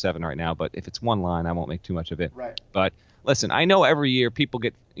 instead of a 7 right now. But if it's one line, I won't make too much of it. Right. But listen, I know every year people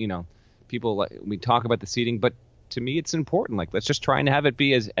get, we talk about the seeding, but to me it's important. Like, let's just try and have it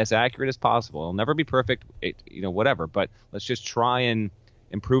be as accurate as possible. It'll never be perfect, whatever. But let's just try and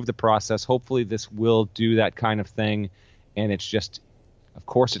improve the process. Hopefully this will do that kind of thing. And it's just, of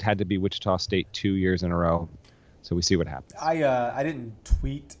course, it had to be Wichita State 2 years in a row. So we see what happens. I didn't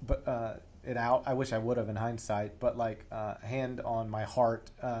tweet it out. I wish I would have in hindsight. But hand on my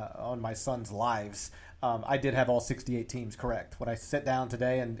heart, on my son's lives, I did have all 68 teams correct. When I sat down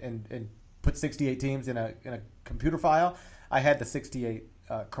today and put 68 teams in a computer file, I had the 68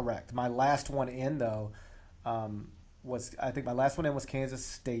 correct. My last one in though I think my last one in was Kansas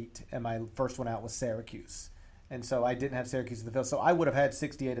State, and my first one out was Syracuse. And so I didn't have Syracuse in the field. So I would have had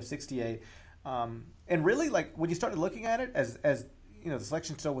 68 of 68. And really, like when you started looking at it as the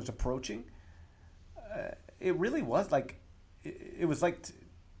selection show was approaching, it really was like it was like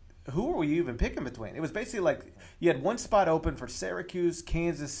who were you even picking between? It was basically like you had one spot open for Syracuse,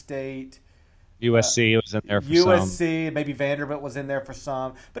 Kansas State, USC was in there for USC, some. Maybe Vanderbilt was in there for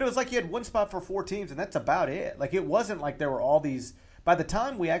some. But it was like you had one spot for 4 teams, and that's about it. Like it wasn't like there were all these. By the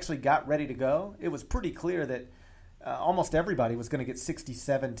time we actually got ready to go, it was pretty clear that almost everybody was going to get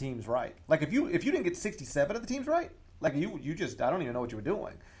 67 teams right. Like if you didn't get 67 of the teams right, like you just I don't even know what you were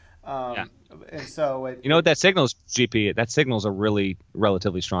doing. Yeah. And so you know what that signals, GP? That signals a really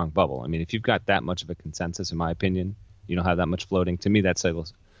relatively strong bubble. I mean, if you've got that much of a consensus, in my opinion, you don't have that much floating. To me, that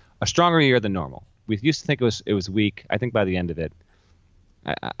signals a stronger year than normal. We used to think it was weak. I think by the end of it,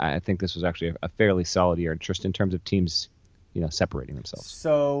 I think this was actually a fairly solid year, just in terms of teams, separating themselves.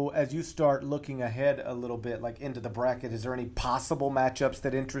 So as you start looking ahead a little bit, like into the bracket, is there any possible matchups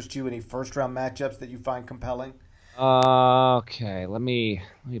that interest you? Any first round matchups that you find compelling? Okay, let me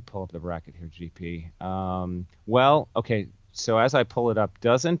pull up the bracket here, GP. Well, okay, so as I pull it up,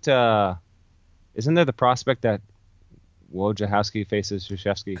 isn't there the prospect that Wojciechowski faces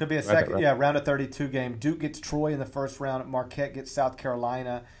Krzyzewski? Could be a second, round of 32 game. Duke gets Troy in the first round. Marquette gets South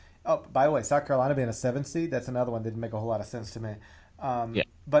Carolina. Oh, by the way, South Carolina being a 7 seed, that's another one that didn't make a whole lot of sense to me.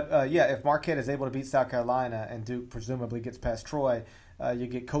 But if Marquette is able to beat South Carolina and Duke presumably gets past Troy, you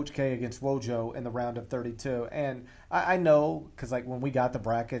get Coach K against Wojo in the round of 32. And I know because like when we got the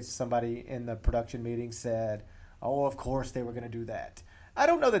brackets, somebody in the production meeting said, "Oh, of course they were going to do that." I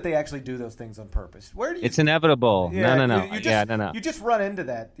don't know that they actually do those things on purpose. Where do you? It's inevitable. Yeah, No. You just run into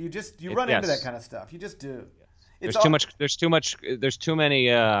that. You run into that kind of stuff. You just do. There's too much. There's too many.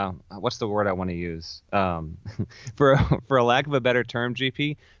 What's the word I want to use? For a lack of a better term,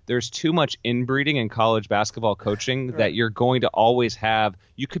 GP. There's too much inbreeding in college basketball coaching that you're going to always have.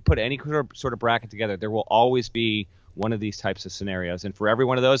 You could put any sort of bracket together. There will always be one of these types of scenarios, and for every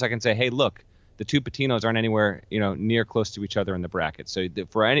one of those, I can say, hey, look, the two Patinos aren't anywhere near close to each other in the bracket. So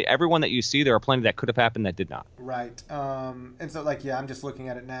for everyone that you see, there are plenty that could have happened that did not. Right. And so I'm just looking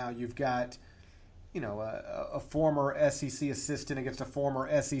at it now. You've got. A former SEC assistant against a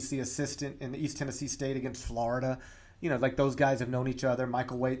former SEC assistant in East Tennessee State against Florida. Like those guys have known each other,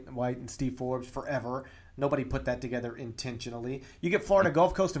 Michael White and Steve Forbes, forever. Nobody put that together intentionally. You get Florida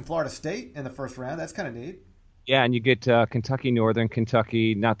Gulf Coast and Florida State in the first round. That's kind of neat. Yeah, and you get Kentucky, Northern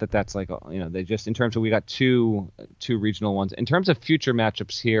Kentucky. Not that that's like they just in terms of we got two regional ones. In terms of future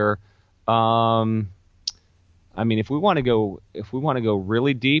matchups here, I mean, if we want to go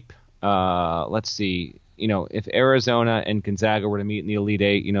really deep. Let's see. If Arizona and Gonzaga were to meet in the Elite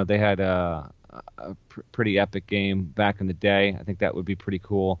Eight, they had a pretty epic game back in the day. I think that would be pretty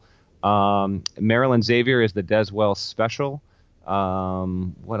cool. Maryland Xavier is the Deswell Special.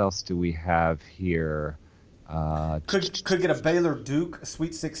 What else do we have here? Could get a Baylor Duke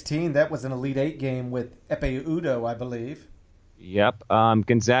Sweet 16. That was an Elite Eight game with Epe Udo, I believe. Yep.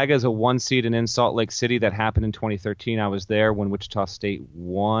 Gonzaga is a 1 seed in Salt Lake City that happened in 2013. I was there when Wichita State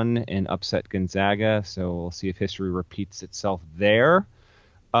won and upset Gonzaga. So we'll see if history repeats itself there.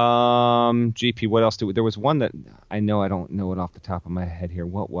 GP, what else there was one that I don't know it off the top of my head here.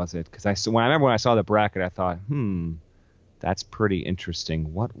 What was it? Because I remember when I saw the bracket, I thought, that's pretty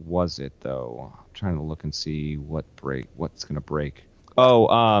interesting. What was it though? I'm trying to look and see what's going to break.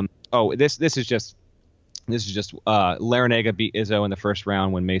 This is just Larinaga beat Izzo in the first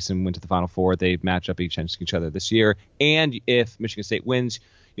round when Mason went to the Final Four. They match up each other this year. And if Michigan State wins,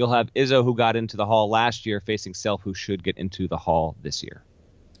 you'll have Izzo, who got into the Hall last year, facing Self, who should get into the Hall this year.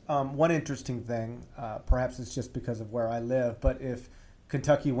 One interesting thing, perhaps it's just because of where I live, but if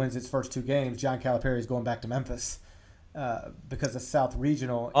Kentucky wins its first 2 games, John Calipari is going back to Memphis because the South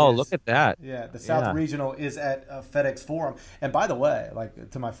Regional. Look at that! Yeah, the South Regional is at FedEx Forum. And by the way, like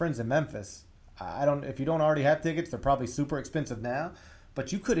to my friends in Memphis. If you don't already have tickets, they're probably super expensive now,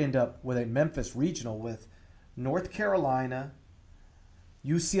 but you could end up with a Memphis regional with North Carolina,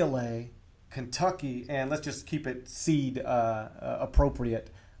 UCLA, Kentucky, and let's just keep it seed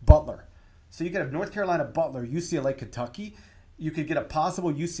appropriate, Butler. So you could have North Carolina, Butler, UCLA, Kentucky. You could get a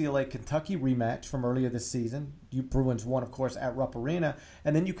possible UCLA-Kentucky rematch from earlier this season. Bruins won, of course, at Rupp Arena,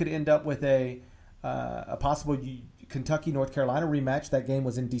 and then you could end up with a possible Kentucky, North Carolina rematch. That game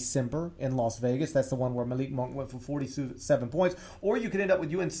was in December in Las Vegas. That's the one where Malik Monk went for 47 points. Or you could end up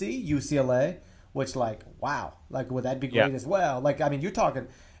with UNC, UCLA, which wow. Would that be great as well? You're talking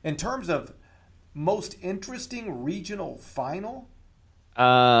in terms of most interesting regional final,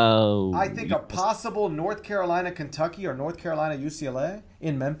 Oh, I think a possible North Carolina, Kentucky, or North Carolina, UCLA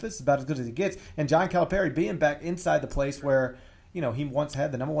in Memphis is about as good as it gets. And John Calipari being back inside the place where he once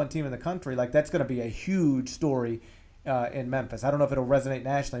had the number one team in the country, like that's going to be a huge story in Memphis. I don't know if it'll resonate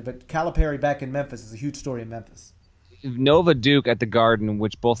nationally, but Calipari back in Memphis is a huge story in Memphis. Nova Duke at the Garden,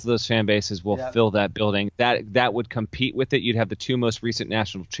 which both of those fan bases will Yep. fill that building. That would compete with it. You'd have the two most recent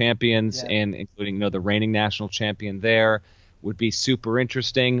national champions, Yep. and including the reigning national champion there. Would be super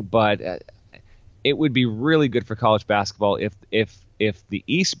interesting, but it would be really good for college basketball if the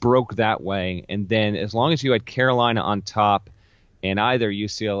East broke that way, and then as long as you had Carolina on top, and either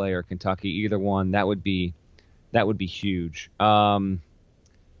UCLA or Kentucky, either one, that would be huge. What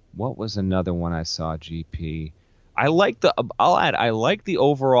was another one I saw? GP. I like the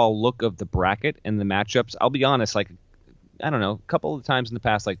overall look of the bracket and the matchups. I'll be honest, like I don't know, a couple of times in the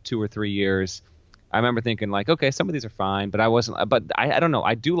past, like 2 or 3 years, I remember thinking like, okay, some of these are fine, but I wasn't. But I don't know.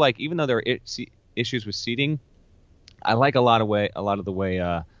 I do like, even though there are issues with seeding, I like a lot of the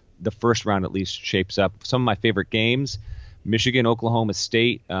way the first round at least shapes up. Some of my favorite games: Michigan, Oklahoma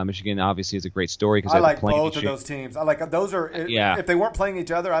State. Michigan obviously is a great story because I like both of those teams. I like those are. Yeah. If they weren't playing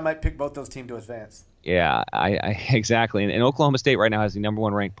each other, I might pick both those teams to advance. Yeah, I exactly. And Oklahoma State right now has the number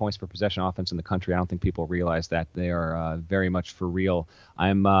one ranked points per possession offense in the country. I don't think people realize that. They are very much for real.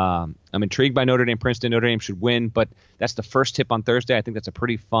 I'm intrigued by Notre Dame, Princeton. Notre Dame should win, but that's the first tip on Thursday. I think that's a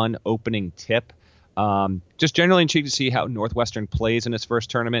pretty fun opening tip. Just generally intrigued to see how Northwestern plays in its first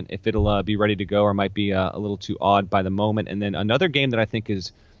tournament, if it'll be ready to go or might be a little too odd by the moment. And then another game that I think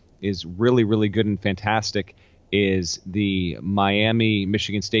is really, really good and fantastic is the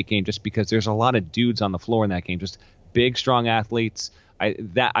Miami-Michigan State game, just because there's a lot of dudes on the floor in that game, just big, strong athletes. I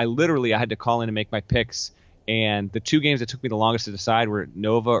had to call in and make my picks, and the two games that took me the longest to decide were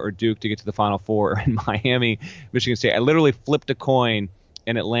Nova or Duke to get to the Final Four, and Miami-Michigan State. I literally flipped a coin,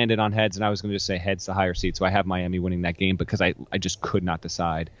 and it landed on heads, and I was going to just say heads, the higher seed, so I have Miami winning that game because I just could not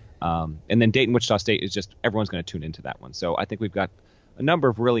decide. And then Dayton-Wichita State is just, everyone's going to tune into that one. So I think we've got a number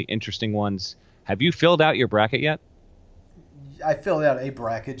of really interesting ones. Have you filled out your bracket yet? I filled out a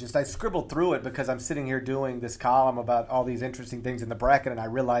bracket. I scribbled through it because I'm sitting here doing this column about all these interesting things in the bracket, and I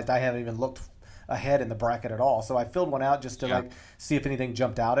realized I haven't even looked ahead in the bracket at all. So I filled one out just to see if anything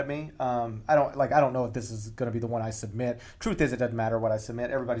jumped out at me. I don't know if this is going to be the one I submit. Truth is, it doesn't matter what I submit.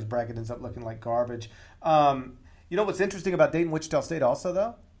 Everybody's bracket ends up looking like garbage. You know what's interesting about Dayton Wichita State also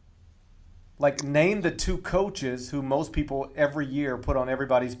though? Like, name the two coaches who most people every year put on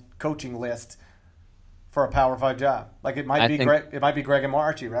everybody's coaching list for a Power 5 job. Like, it might be Greg and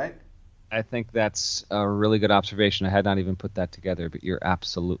Marchie, right? I think that's a really good observation. I had not even put that together, but you're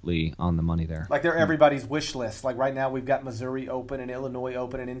absolutely on the money there. Like, they're everybody's wish list. Like, right now we've got Missouri open and Illinois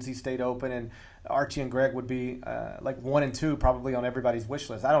open and NC State open, and Archie and Greg would be like 1 and 2 probably on everybody's wish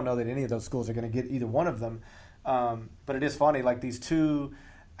list. I don't know that any of those schools are going to get either one of them, but it is funny. Like, these two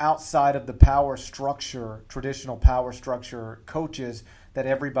outside of the traditional power structure coaches that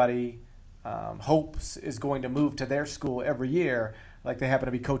everybody hopes is going to move to their school every year, like they happen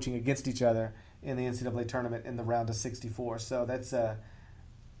to be coaching against each other in the NCAA tournament in the round of 64. So that's a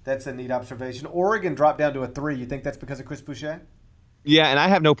neat observation. Oregon dropped down to a 3. You think that's because of Chris Boucher? Yeah, and I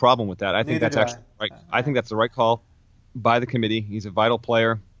have no problem with that. I think Neither that's do actually right. I think that's the right call by the committee. He's a vital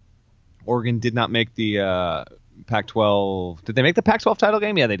player. Oregon did not make the Pac-12. Did they make the Pac-12 title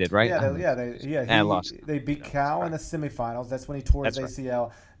game? Yeah, they did, right? He lost. They beat Cal in the semifinals. That's when he tore his ACL.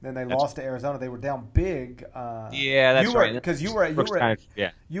 Right. Then they lost to Arizona. They were down big. That's right. Because you were at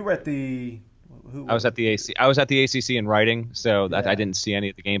the. I was at the AC. I was at the ACC in writing, so I didn't see any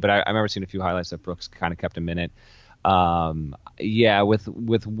of the game. But I remember seeing a few highlights that Brooks kind of kept a minute.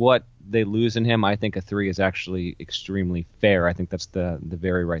 With what they lose in him, I think a 3 is actually extremely fair. I think that's the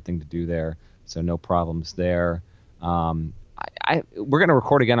very right thing to do there. So no problems there. We're going to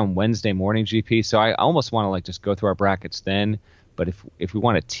record again on Wednesday morning, GP. So I almost want to just go through our brackets then. But if we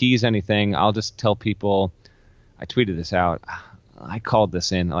want to tease anything, I'll just tell people. I tweeted this out. I called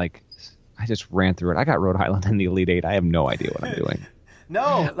this in. I just ran through it. I got Rhode Island in the Elite Eight. I have no idea what I'm doing.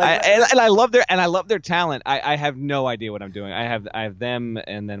 No, I love their talent. I have no idea what I'm doing. I have them,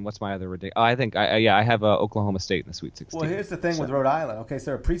 and then what's my other ridiculous? I think I have Oklahoma State in the Sweet 16. Well, here's the thing with Rhode Island. Okay, so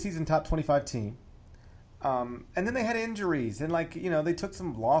they're a preseason top 25 team, and then they had injuries, and they took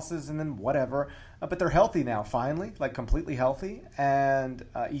some losses, and then whatever. But they're healthy now, finally, completely healthy, and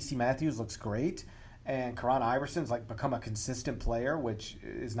E.C. Matthews looks great. And Karan Iverson's become a consistent player, which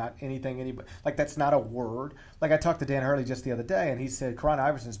is not anything anybody that's not a word. I talked to Dan Hurley just the other day, and he said Karan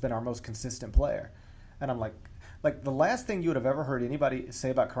Iverson's been our most consistent player. And I'm like the last thing you would have ever heard anybody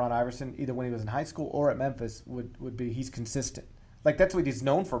say about Karan Iverson, either when he was in high school or at Memphis, would be he's consistent. Like that's what he's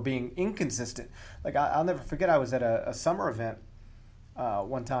known for, being inconsistent. Like I'll never forget. I was at a summer event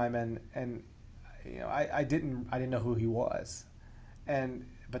one time, and I didn't know who he was,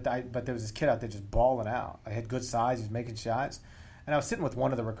 but there was this kid out there just balling out. I had good size. He was making shots, and I was sitting with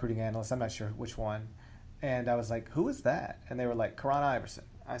one of the recruiting analysts. I'm not sure which one, and I was like, "Who is that?" And they were like, "Karan Iverson."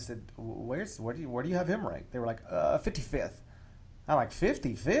 I said, where do you have him ranked? They were like, 55th. I'm like,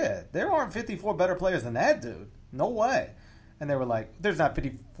 55th? There aren't 54 better players than that dude. No way. And they were like, there's not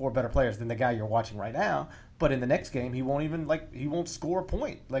 54 better players than the guy you're watching right now. But in the next game, he won't score a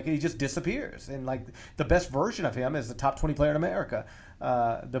point. Like, he just disappears. And like, the best version of him is the top 20 player in America.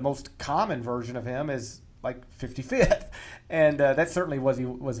 The most common version of him is like 55th. And that certainly was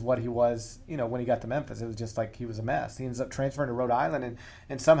what he was, when he got to Memphis. It was just like he was a mess. He ends up transferring to Rhode Island,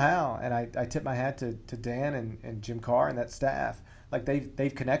 and somehow, and I tip my hat to Dan and Jim Carr and that staff. Like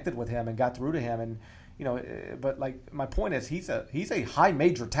they've connected with him and got through to him, and but like my point is he's a high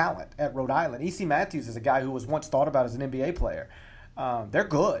major talent at Rhode Island. E.C. Matthews is a guy who was once thought about as an NBA player. They're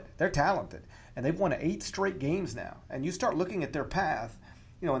good, they're talented, and they've won 8 straight games now. And you start looking at their path.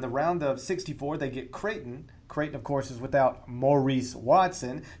 In the round of 64, they get Creighton. Creighton, of course, is without Maurice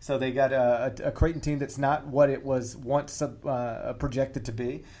Watson, so they got a Creighton team that's not what it was once projected to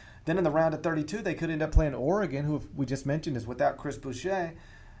be. Then in the round of 32, they could end up playing Oregon, who we just mentioned is without Chris Boucher.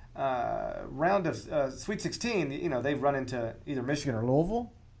 Round of Sweet 16, they run into either Michigan or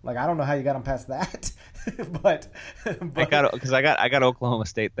Louisville. Like, I don't know how you got them past that, but I got Oklahoma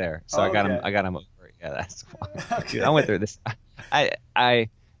State there, so okay. I got them over. Yeah, that's fine. Okay. Dude, I went through this.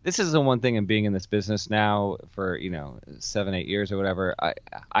 This is the one thing in being in this business now for 7-8 years or whatever.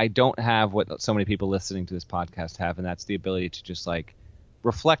 I don't have what so many people listening to this podcast have, and that's the ability to just like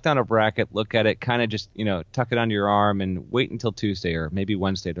reflect on a bracket, look at it, kind of just tuck it under your arm, and wait until Tuesday or maybe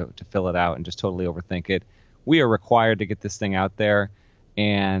Wednesday to fill it out and just totally overthink it. We are required to get this thing out there,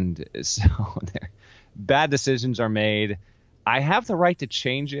 and so bad decisions are made. I have the right to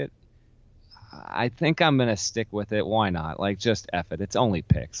change it. I think I'm gonna stick with it. Why not? Like, just F it. It's only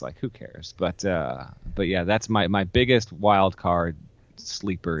picks. Like, who cares? But yeah, that's my biggest wild card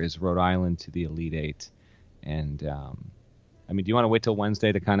sleeper is Rhode Island to the Elite Eight. And do you want to wait till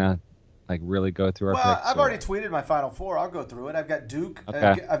Wednesday to kind of like really go through our picks? Well, I've already tweeted my Final Four. I'll go through it. I've got Duke.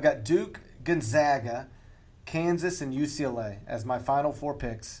 Okay. I've got Duke, Gonzaga, Kansas, and UCLA as my Final Four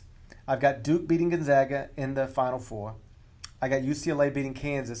picks. I've got Duke beating Gonzaga in the Final Four. I got UCLA beating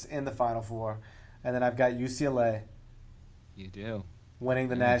Kansas in the Final Four, and then I've got UCLA. You do. Winning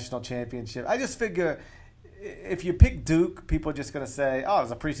the national championship. I just figure if you pick Duke, people are just going to say, "Oh, it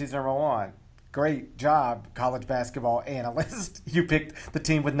was a preseason number 1. Great job, college basketball analyst. You picked the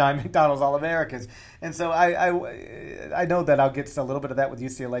team with 9 McDonald's All-Americans." And so I know that I'll get a little bit of that with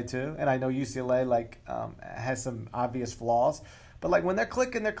UCLA too, and I know UCLA has some obvious flaws. But like when they're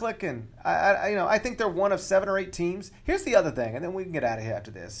clicking, they're clicking. I think they're one of 7 or 8 teams. Here's the other thing, and then we can get out of here after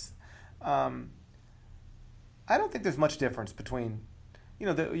this. I don't think there's much difference between,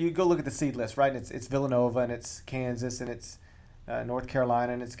 you go look at the seed list, right? And it's Villanova, and it's Kansas, and it's North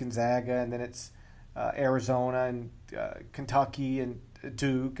Carolina, and it's Gonzaga, and then it's Arizona, and Kentucky, and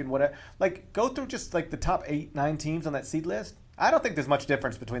Duke, and whatever. Like, go through just like the top 8, 9 teams on that seed list. I don't think there's much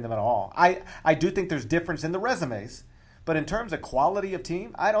difference between them at all. I do think there's difference in the resumes. But in terms of quality of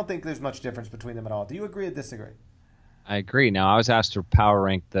team, I don't think there's much difference between them at all. Do you agree or disagree? I agree. Now, I was asked to power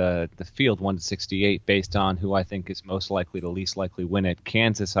rank the field 1 to 68 based on who I think is most likely to least likely win it.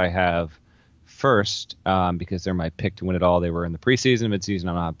 Kansas I have first because they're my pick to win it all. They were in the preseason, midseason.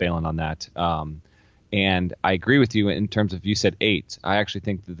 I'm not bailing on that. And I agree with you in terms of you said 8. I actually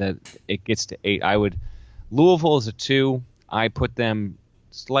think that it gets to 8. Louisville is a 2. I put them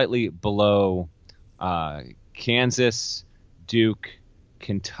slightly below Kansas, Duke,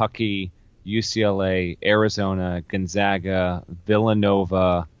 Kentucky, UCLA, Arizona, Gonzaga,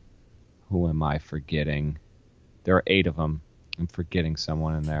 Villanova. Who am I forgetting? There are 8 of them. I'm forgetting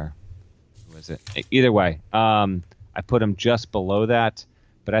someone in there. Who is it? Either way, I put them just below that,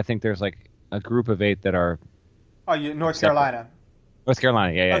 but I think there's like a group of 8 that are. Oh, North Carolina. North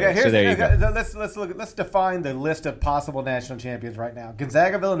Carolina, yeah. Okay, so there you go. Let's define the list of possible national champions right now.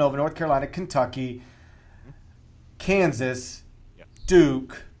 Gonzaga, Villanova, North Carolina, Kentucky, Kansas, Yep.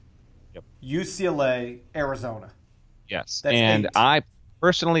 Duke, Yep. UCLA, Arizona. Yes, That's and 8.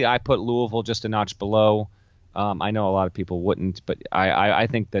 I put Louisville just a notch below. I know a lot of people wouldn't, but I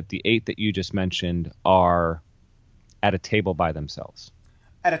think that the 8 that you just mentioned are at a table by themselves.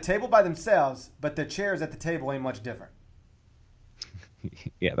 At a table by themselves, but the chairs at the table ain't much different.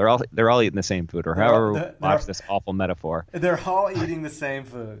 Yeah, they're all eating the same food, or however we watch this awful metaphor. They're all eating the same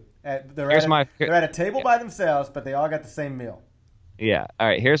food. They're at a table by themselves, but they all got the same meal. Yeah. All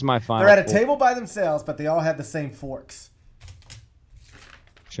right. Here's my final. They're at a table by themselves, but they all have the same forks.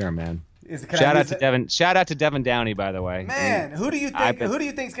 Sure, man. Shout out to Devin Downey, by the way. Man, who do you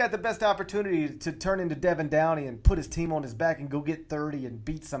think's got the best opportunity to turn into Devin Downey and put his team on his back and go get 30 and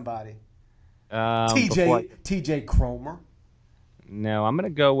beat somebody? TJ Cromer. No, I'm gonna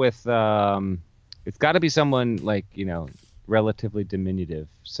go with. It's got to be someone like relatively diminutive.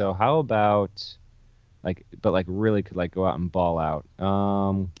 So how about really could go out and ball out.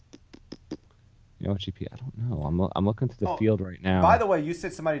 GP, I don't know. I'm looking through the field right now. By the way, you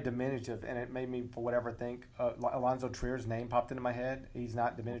said somebody diminutive, and it made me, for whatever, think Alonzo Trier's name popped into my head. He's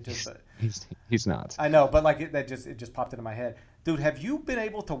not diminutive, but he's not. I know, but it just popped into my head. Dude, have you been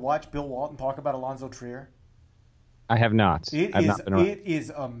able to watch Bill Walton talk about Alonzo Trier? I have not. It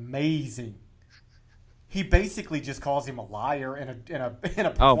is amazing. He basically just calls him a liar and a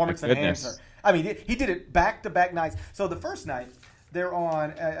performance enhancer. I mean, he did it back-to-back nights. So the first night, they're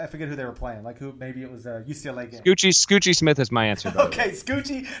on. I forget who they were playing. Maybe it was a UCLA game. Scoochie Smith is my answer. Okay,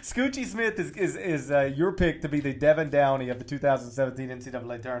 Scoochie Smith is your pick to be the Devin Downey of the 2017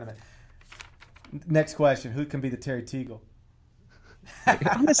 NCAA tournament. Next question: who can be the Terry Teagle?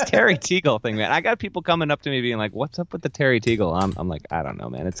 On this Terry Teagle thing, man, I got people coming up to me being like, "What's up with the Terry Teagle?" I'm like, I don't know,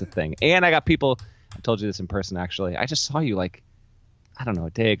 man. It's a thing. And I got people. I told you this in person, actually. I just saw you a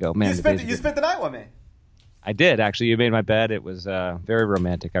day ago, man. You spent the night with me. I did, actually. You made my bed. It was very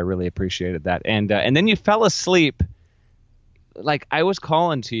romantic. I really appreciated that. And then you fell asleep. I was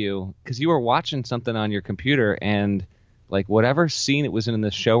calling to you because you were watching something on your computer, and whatever scene it was in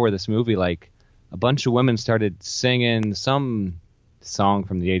this show or this movie, a bunch of women started singing some song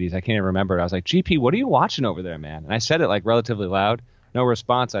from the 80s. I can't even remember it. I was like, GP, what are you watching over there, man? And I said it relatively loud. No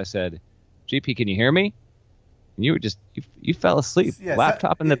response. I said, GP, can you hear me? And you were you fell asleep,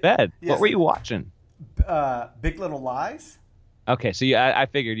 laptop in the bed. Yes. What were you watching? Big Little Lies. Okay, so I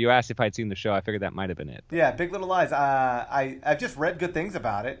figured you asked if I'd seen the show. I figured that might have been it. Yeah, Big Little Lies. I've just read good things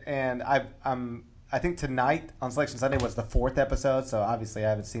about it, and I think tonight on Selection Sunday was the 4th episode, so obviously I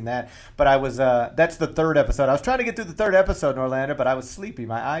haven't seen that. But I was that's the 3rd episode. I was trying to get through the 3rd episode in Orlando, but I was sleepy.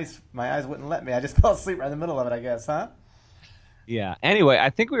 My eyes wouldn't let me. I just fell asleep right in the middle of it, I guess, huh? Yeah. Anyway, I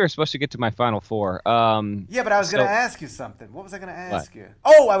think we were supposed to get to my final four. Yeah, but I was going to ask you something. What was I going to ask you?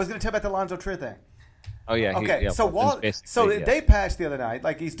 Oh, I was going to tell about the Alonzo Trier thing. Oh, yeah. Okay, Dave Pasch the other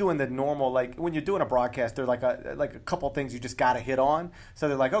night, he's doing the normal, when you're doing a broadcast, there's a couple things you just got to hit on. So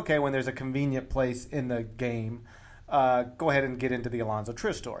they're like, okay, when there's a convenient place in the game, go ahead and get into the Alonzo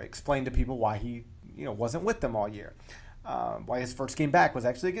Trier story. Explain to people why he wasn't with them all year. Why his first game back was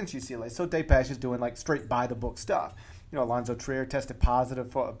actually against UCLA. So Dave Pasch is doing straight by-the-book stuff. Alonzo Trier tested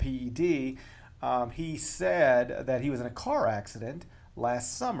positive for a PED. He said that he was in a car accident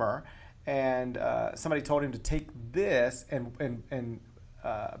last summer, and somebody told him to take this, and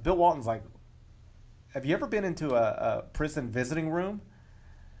Bill Walton's like, have you ever been into a prison visiting room?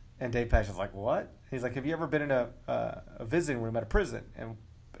 And Dave Pasch is like, what? He's like, have you ever been in a visiting room at a prison?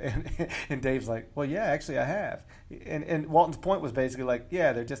 And Dave's like, well, yeah, actually I have. And Walton's point was basically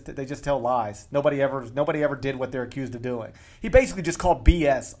they just tell lies. Nobody ever did what they're accused of doing. He basically just called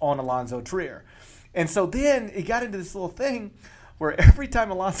BS on Alonzo Trier. And so then it got into this little thing where every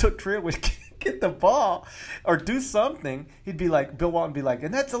time Alonzo Trier would get the ball or do something, Bill Walton would be like,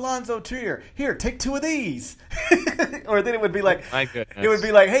 and that's Alonzo Trier. Here, take 2 of these. Or then it would be my goodness. It would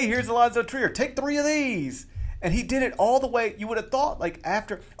be like, hey, here's Alonzo Trier. Take 3 of these. And he did it all the way. You would have thought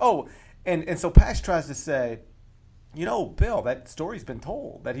after. Oh, and so Pasch tries to say, Bill, that story's been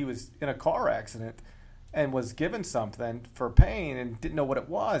told that he was in a car accident and was given something for pain and didn't know what it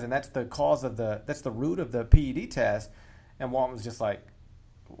was, and that's the root of the PED test. And Walton was just like,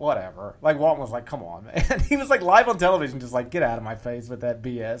 whatever. Walton was like, come on, man. He was live on television, just get out of my face with that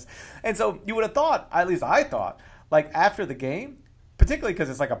BS. And so you would have thought, at least I thought, after the game, particularly because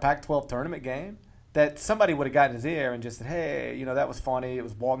it's a Pac-12 tournament game, that somebody would have gotten his ear and just said, hey, that was funny. It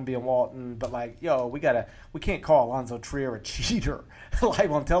was Walton being Walton. But, we can't call Alonzo Trier a cheater live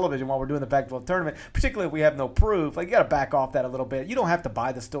on television while we're doing the Pac-12 tournament, particularly if we have no proof. You got to back off that a little bit. You don't have to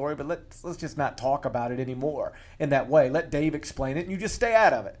buy the story, but let's just not talk about it anymore in that way. Let Dave explain it, and you just stay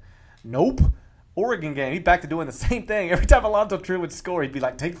out of it. Nope. Oregon game, he's back to doing the same thing. Every time Alonzo Trier would score, he'd be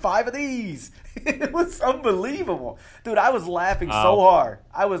like, take 5 of these. It was unbelievable. Dude, I was laughing so hard.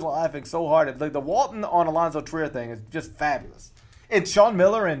 The Walton on Alonzo Trier thing is just fabulous. And Sean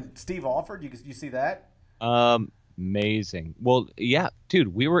Miller and Steve Alford, you see that? Amazing. Well, yeah,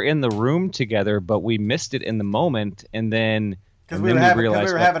 dude, we were in the room together, but we missed it in the moment, and then we were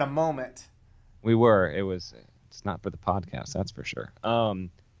having a moment. We were. It's not for the podcast, that's for sure.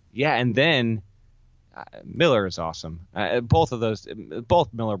 Yeah, and then Miller is awesome. Both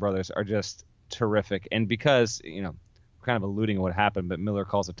Miller brothers are just terrific. And because, kind of alluding to what happened, but Miller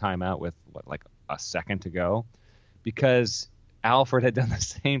calls a timeout with like a second to go, because Alfred had done the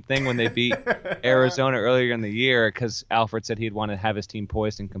same thing when they beat Arizona earlier in the year, because Alfred said he'd want to have his team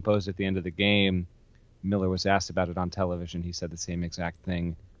poised and composed at the end of the game. Miller was asked about it on television. He said the same exact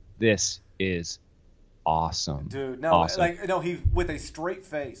thing. This is awesome, dude. No, awesome. he with a straight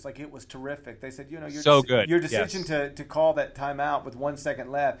face, like it was terrific. They said, good. Your decision to call that timeout with 1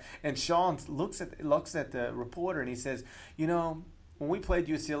 second left, and Sean looks at the reporter and he says, when we played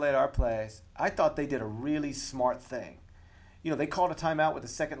UCLA at our place, I thought they did a really smart thing. They called a timeout with a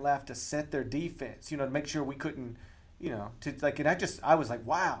second left to set their defense, to make sure we couldn't, and I was like,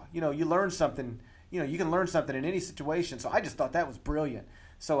 wow, you learn something, you can learn something in any situation. So I just thought that was brilliant.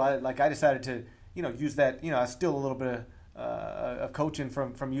 So I decided to, use that. I still a little bit of coaching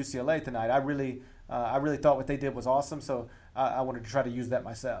from UCLA tonight. I really thought what they did was awesome. So I wanted to try to use that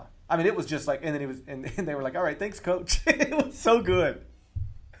myself. I mean, it was just like, and then and they were like, all right, thanks, coach. It was so good.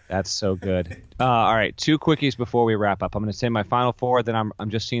 That's so good. All right, 2 quickies before we wrap up. I'm going to say my final 4. Then I'm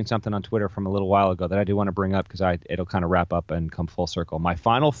just seeing something on Twitter from a little while ago that I do want to bring up because it'll kind of wrap up and come full circle. My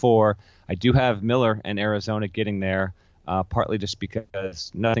final 4, I do have Miller and Arizona getting there. Partly just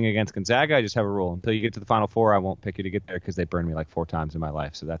because nothing against Gonzaga. I just have a rule. Until you get to the Final Four, I won't pick you to get there because they burned me like 4 times in my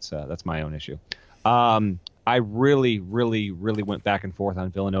life. So that's my own issue. I really, really, really went back and forth on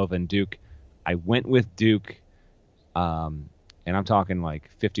Villanova and Duke. I went with Duke, and I'm talking like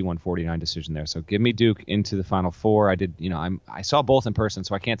 51-49 decision there. So give me Duke into the Final Four. I saw both in person,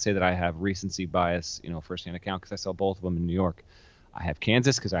 so I can't say that I have recency bias, firsthand account, because I saw both of them in New York. I have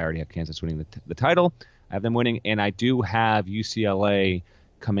Kansas because I already have Kansas winning the title. I have them winning, and I do have UCLA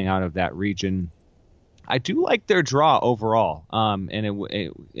coming out of that region. I do like their draw overall.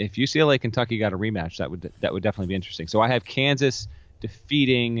 If UCLA Kentucky got a rematch, that would definitely be interesting. So I have Kansas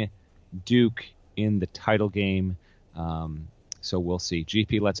defeating Duke in the title game. So we'll see.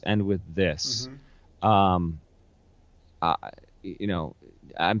 GP, let's end with this. Mm-hmm.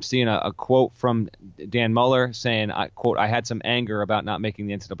 I'm seeing a quote from Dan Muller saying, quote, I had some anger about not making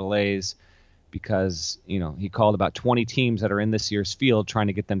the NCAAs because, he called about 20 teams that are in this year's field trying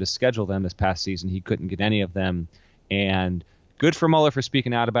to get them to schedule them this past season. He couldn't get any of them. And good for Muller for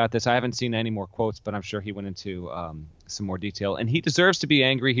speaking out about this. I haven't seen any more quotes, but I'm sure he went into some more detail. And he deserves to be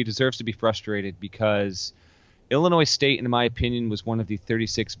angry. He deserves to be frustrated because Illinois State, in my opinion, was one of the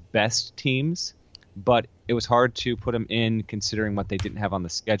 36 best teams, but it was hard to put them in considering what they didn't have on the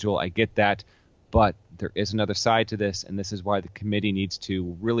schedule. I get that, but there is another side to this, and this is why the committee needs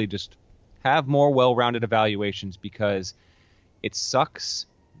to really just have more well-rounded evaluations, because it sucks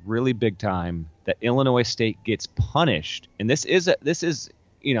really big time that Illinois State gets punished. And this is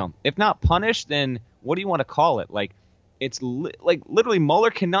if not punished, then what do you want to call it? Like, it's like literally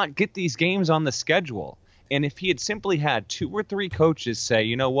Muller cannot get these games on the schedule. And if he had simply had 2 or 3 coaches say,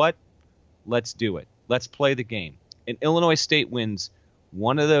 you know what, let's do it. Let's play the game. And Illinois State wins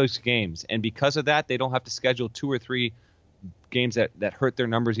one of those games. And because of that, they don't have to schedule 2 or 3 games that hurt their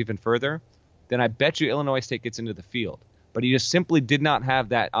numbers even further. Then I bet you Illinois State gets into the field. But he just simply did not have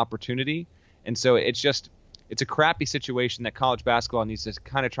that opportunity. And so it's a crappy situation that college basketball needs to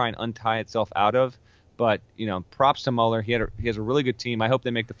kind of try and untie itself out of. But, props to Muller. He has a really good team. I hope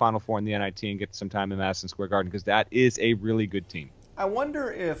they make the Final Four in the NIT and get some time in Madison Square Garden, because that is a really good team. I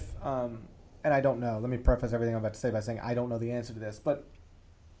wonder if, and I don't know, let me preface everything I'm about to say by saying I don't know the answer to this, but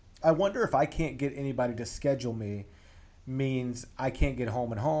I wonder if I can't get anybody to schedule me means I can't get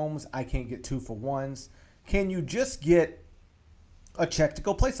home and homes, I can't get 2-for-1s. Can you just get a check to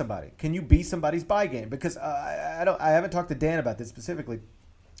go play somebody? Can you be somebody's buy game? Because I haven't talked to Dan about this specifically,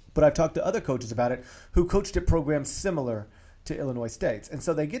 but I've talked to other coaches about it who coached at programs similar to Illinois State's. And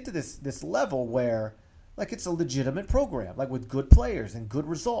so they get to this level where, like, it's a legitimate program, like with good players and good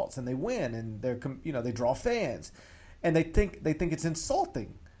results, and they win, and they draw fans, and they think it's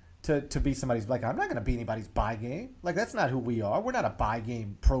insulting to be somebody's, like, I'm not going to be anybody's buy game. Like, that's not who we are. We're not a buy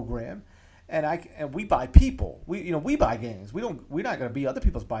game program. And we buy people. We buy games. We're not going to be other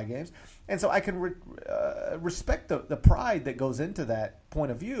people's buy games. And so I can respect the pride that goes into that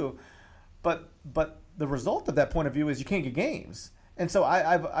point of view, but the result of that point of view is you can't get games. And so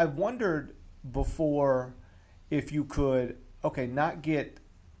I've wondered before if you could not get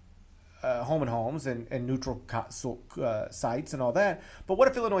home and homes and neutral sites and all that. But what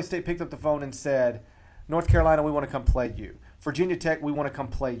if Illinois State picked up the phone and said, North Carolina, we want to come play you. Virginia Tech, we want to come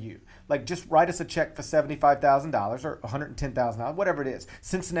play you. Like, just write us a check for $75,000 or $110,000, whatever it is.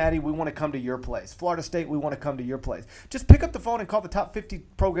 Cincinnati, we want to come to your place. Florida State, we want to come to your place. Just pick up the phone and call the top 50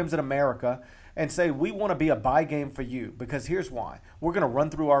 programs in America and say, we want to be a buy game for you, because here's why. We're going to run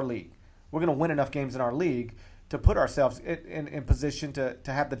through our league. We're going to win enough games in our league to put ourselves in position to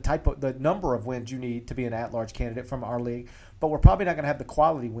have the number of wins you need to be an at-large candidate from our league. But we're probably not going to have the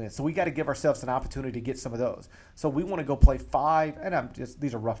quality wins. So we got to give ourselves an opportunity to get some of those. So we want to go play 5, and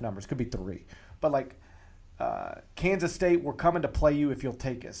these are rough numbers, could be 3. But like Kansas State, we're coming to play you if you'll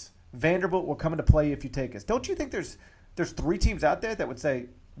take us. Vanderbilt, we're coming to play you if you take us. Don't you think there's 3 teams out there that would say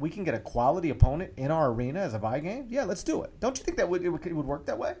we can get a quality opponent in our arena as a bye game? Yeah, let's do it. Don't you think that it would work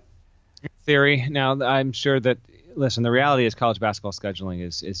that way? Theory. Now, I'm sure that, listen, the reality is college basketball scheduling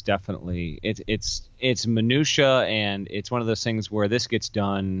is definitely it's minutia, and it's one of those things where this gets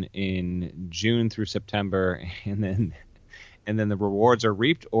done in June through September, and then the rewards are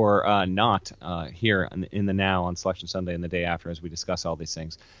reaped or not here in the now on Selection Sunday and the day after, as we discuss all these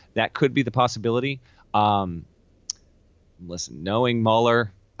things. That could be the possibility. Listen, knowing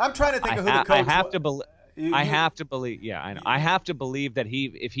Mueller, I'm trying to think of who the coach. I have to believe. I have to believe, yeah, I know. I have to believe that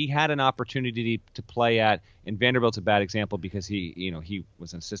if he had an opportunity to play at, and Vanderbilt's a bad example because he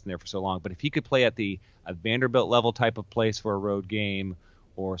was an assistant there for so long, but if he could play at a Vanderbilt level type of place for a road game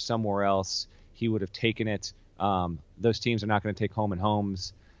or somewhere else, he would have taken it. Those teams are not going to take home and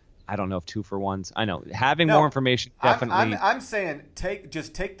homes. I don't know if 2-for-1s. I know having more information definitely. I'm saying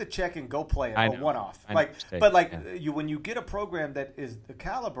take the check and go play it, a one-off. When you get a program that is the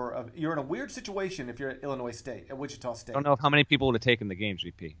caliber of, you're in a weird situation if you're at Illinois State, at Wichita State. I don't know how many people would have taken the game,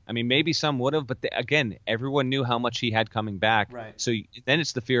 GP. I mean, maybe some would have, but again, everyone knew how much he had coming back. Right. So then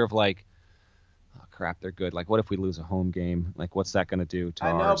it's the fear of like, oh crap, they're good. Like, what if we lose a home game? Like, what's that going to do to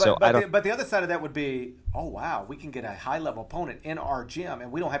our? But the other side of that would be, oh wow, we can get a high-level opponent in our gym,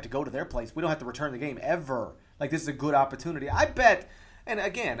 and we don't have to go to their place. We don't have to return the game ever. Like, this is a good opportunity. I bet. And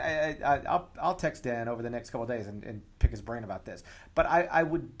again, I'll text Dan over the next couple of days and pick his brain about this. But I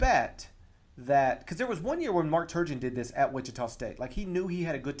would bet that, because there was one year when Mark Turgeon did this at Wichita State. Like, he knew he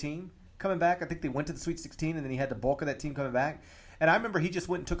had a good team coming back. I think they went to the Sweet 16, and then he had the bulk of that team coming back. And I remember he just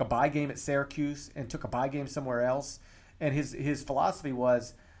went and took a bye game at Syracuse and took a bye game somewhere else. And his philosophy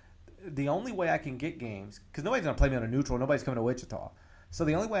was, the only way I can get games, because nobody's going to play me on a neutral, nobody's coming to Wichita. So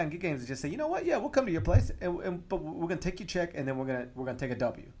the only way I can get games is just say, you know what, yeah, we'll come to your place, but we're going to take your check, and then we're going to take a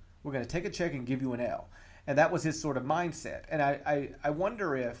W. We're going to take a check and give you an L. And that was his sort of mindset. And I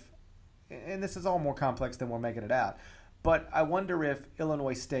wonder if, and this is all more complex than we're making it out, but I wonder if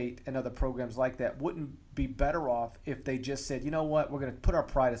Illinois State and other programs like that wouldn't be better off if they just said, you know what, we're going to put our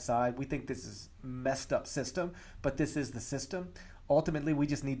pride aside. We think this is a messed up system, but this is the system. Ultimately, we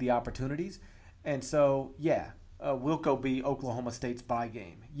just need the opportunities. And so, yeah, we'll go be Oklahoma State's bye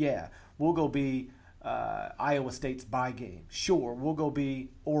game. Yeah, we'll go be Iowa State's bye game. Sure, we'll go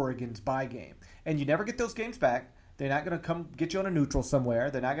be Oregon's bye game. And you never get those games back. They're not going to come get you on a neutral somewhere.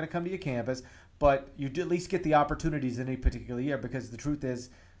 They're not going to come to your campus. But you at least get the opportunities in any particular year, because the truth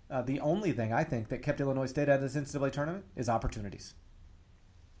is, the only thing I think that kept Illinois State out of this NCAA tournament is opportunities.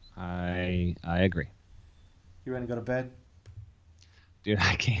 I agree. You ready to go to bed? Dude,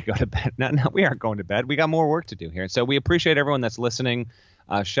 I can't go to bed. No, we aren't going to bed. We got more work to do here. So we appreciate everyone that's listening.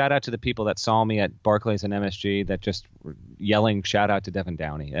 Shout out to the people that saw me at Barclays and MSG that just were yelling shout out to Devin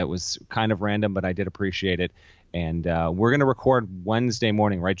Downey. It was kind of random, but I did appreciate it. And we're going to record Wednesday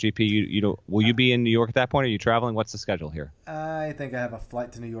morning, right, GP? Will you be in New York at that point? Are you traveling? What's the schedule here? I think I have a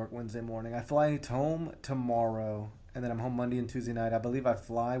flight to New York Wednesday morning. I fly home tomorrow, and then I'm home Monday and Tuesday night. I believe I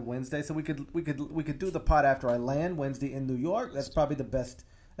fly Wednesday, so we could do the pod after I land Wednesday in New York. That's probably the best.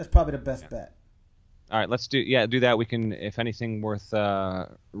 That's probably the best bet. All right, let's do that. We can, if anything worth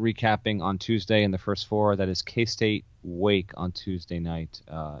recapping on Tuesday in the first 4, that is K-State Wake on Tuesday night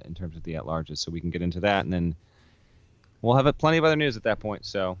in terms of the at-larges, so we can get into that, and then we'll have plenty of other news at that point.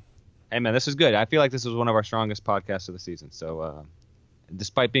 So, hey, man, this is good. I feel like this was one of our strongest podcasts of the season. So,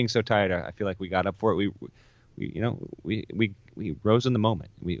 despite being so tired, I feel like we got up for it. We rose in the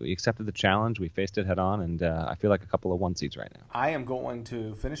moment. We accepted the challenge. We faced it head on, and I feel like a couple of 1 seeds right now. I am going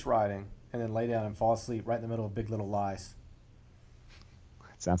to finish writing and then lay down and fall asleep right in the middle of Big Little Lies.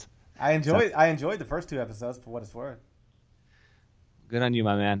 I enjoyed the first 2 episodes for what it's worth. Good on you,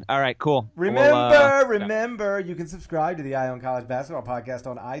 my man. All right, cool. Remember, you can subscribe to the Eye on College Basketball podcast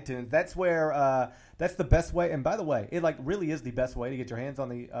on iTunes. That's where that's the best way. And by the way, it really is the best way to get your hands on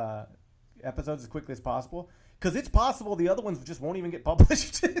the episodes as quickly as possible. because it's possible the other ones just won't even get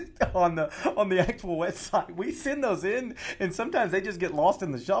published on the actual website. We send those in, and sometimes they just get lost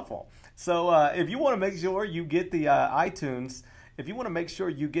in the shuffle. So if you want to make sure you get the iTunes. If you want to make sure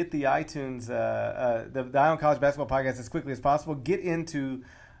you get the iTunes, the Eye on College Basketball Podcast as quickly as possible, get into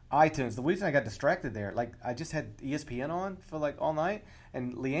iTunes. The reason I got distracted there, like I just had ESPN on for like all night,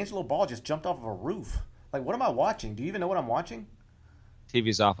 and LiAngelo Ball just jumped off of a roof. Like, what am I watching? Do you even know what I'm watching?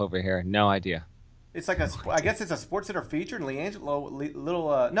 TV's off over here. No idea. It's like I guess it's a SportsCenter feature, and LiAngelo,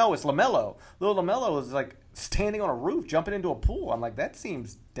 it's LaMelo. Little LaMelo is like standing on a roof, jumping into a pool. I'm like, that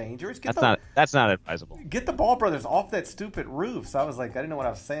seems dangerous. That's not advisable. Get the Ball brothers off that stupid roof. So I was like, I didn't know what I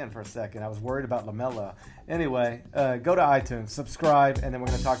was saying for a second. I was worried about LaMelo. Anyway, go to iTunes, subscribe, and then we're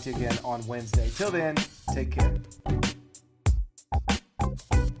going to talk to you again on Wednesday. Till then, take care.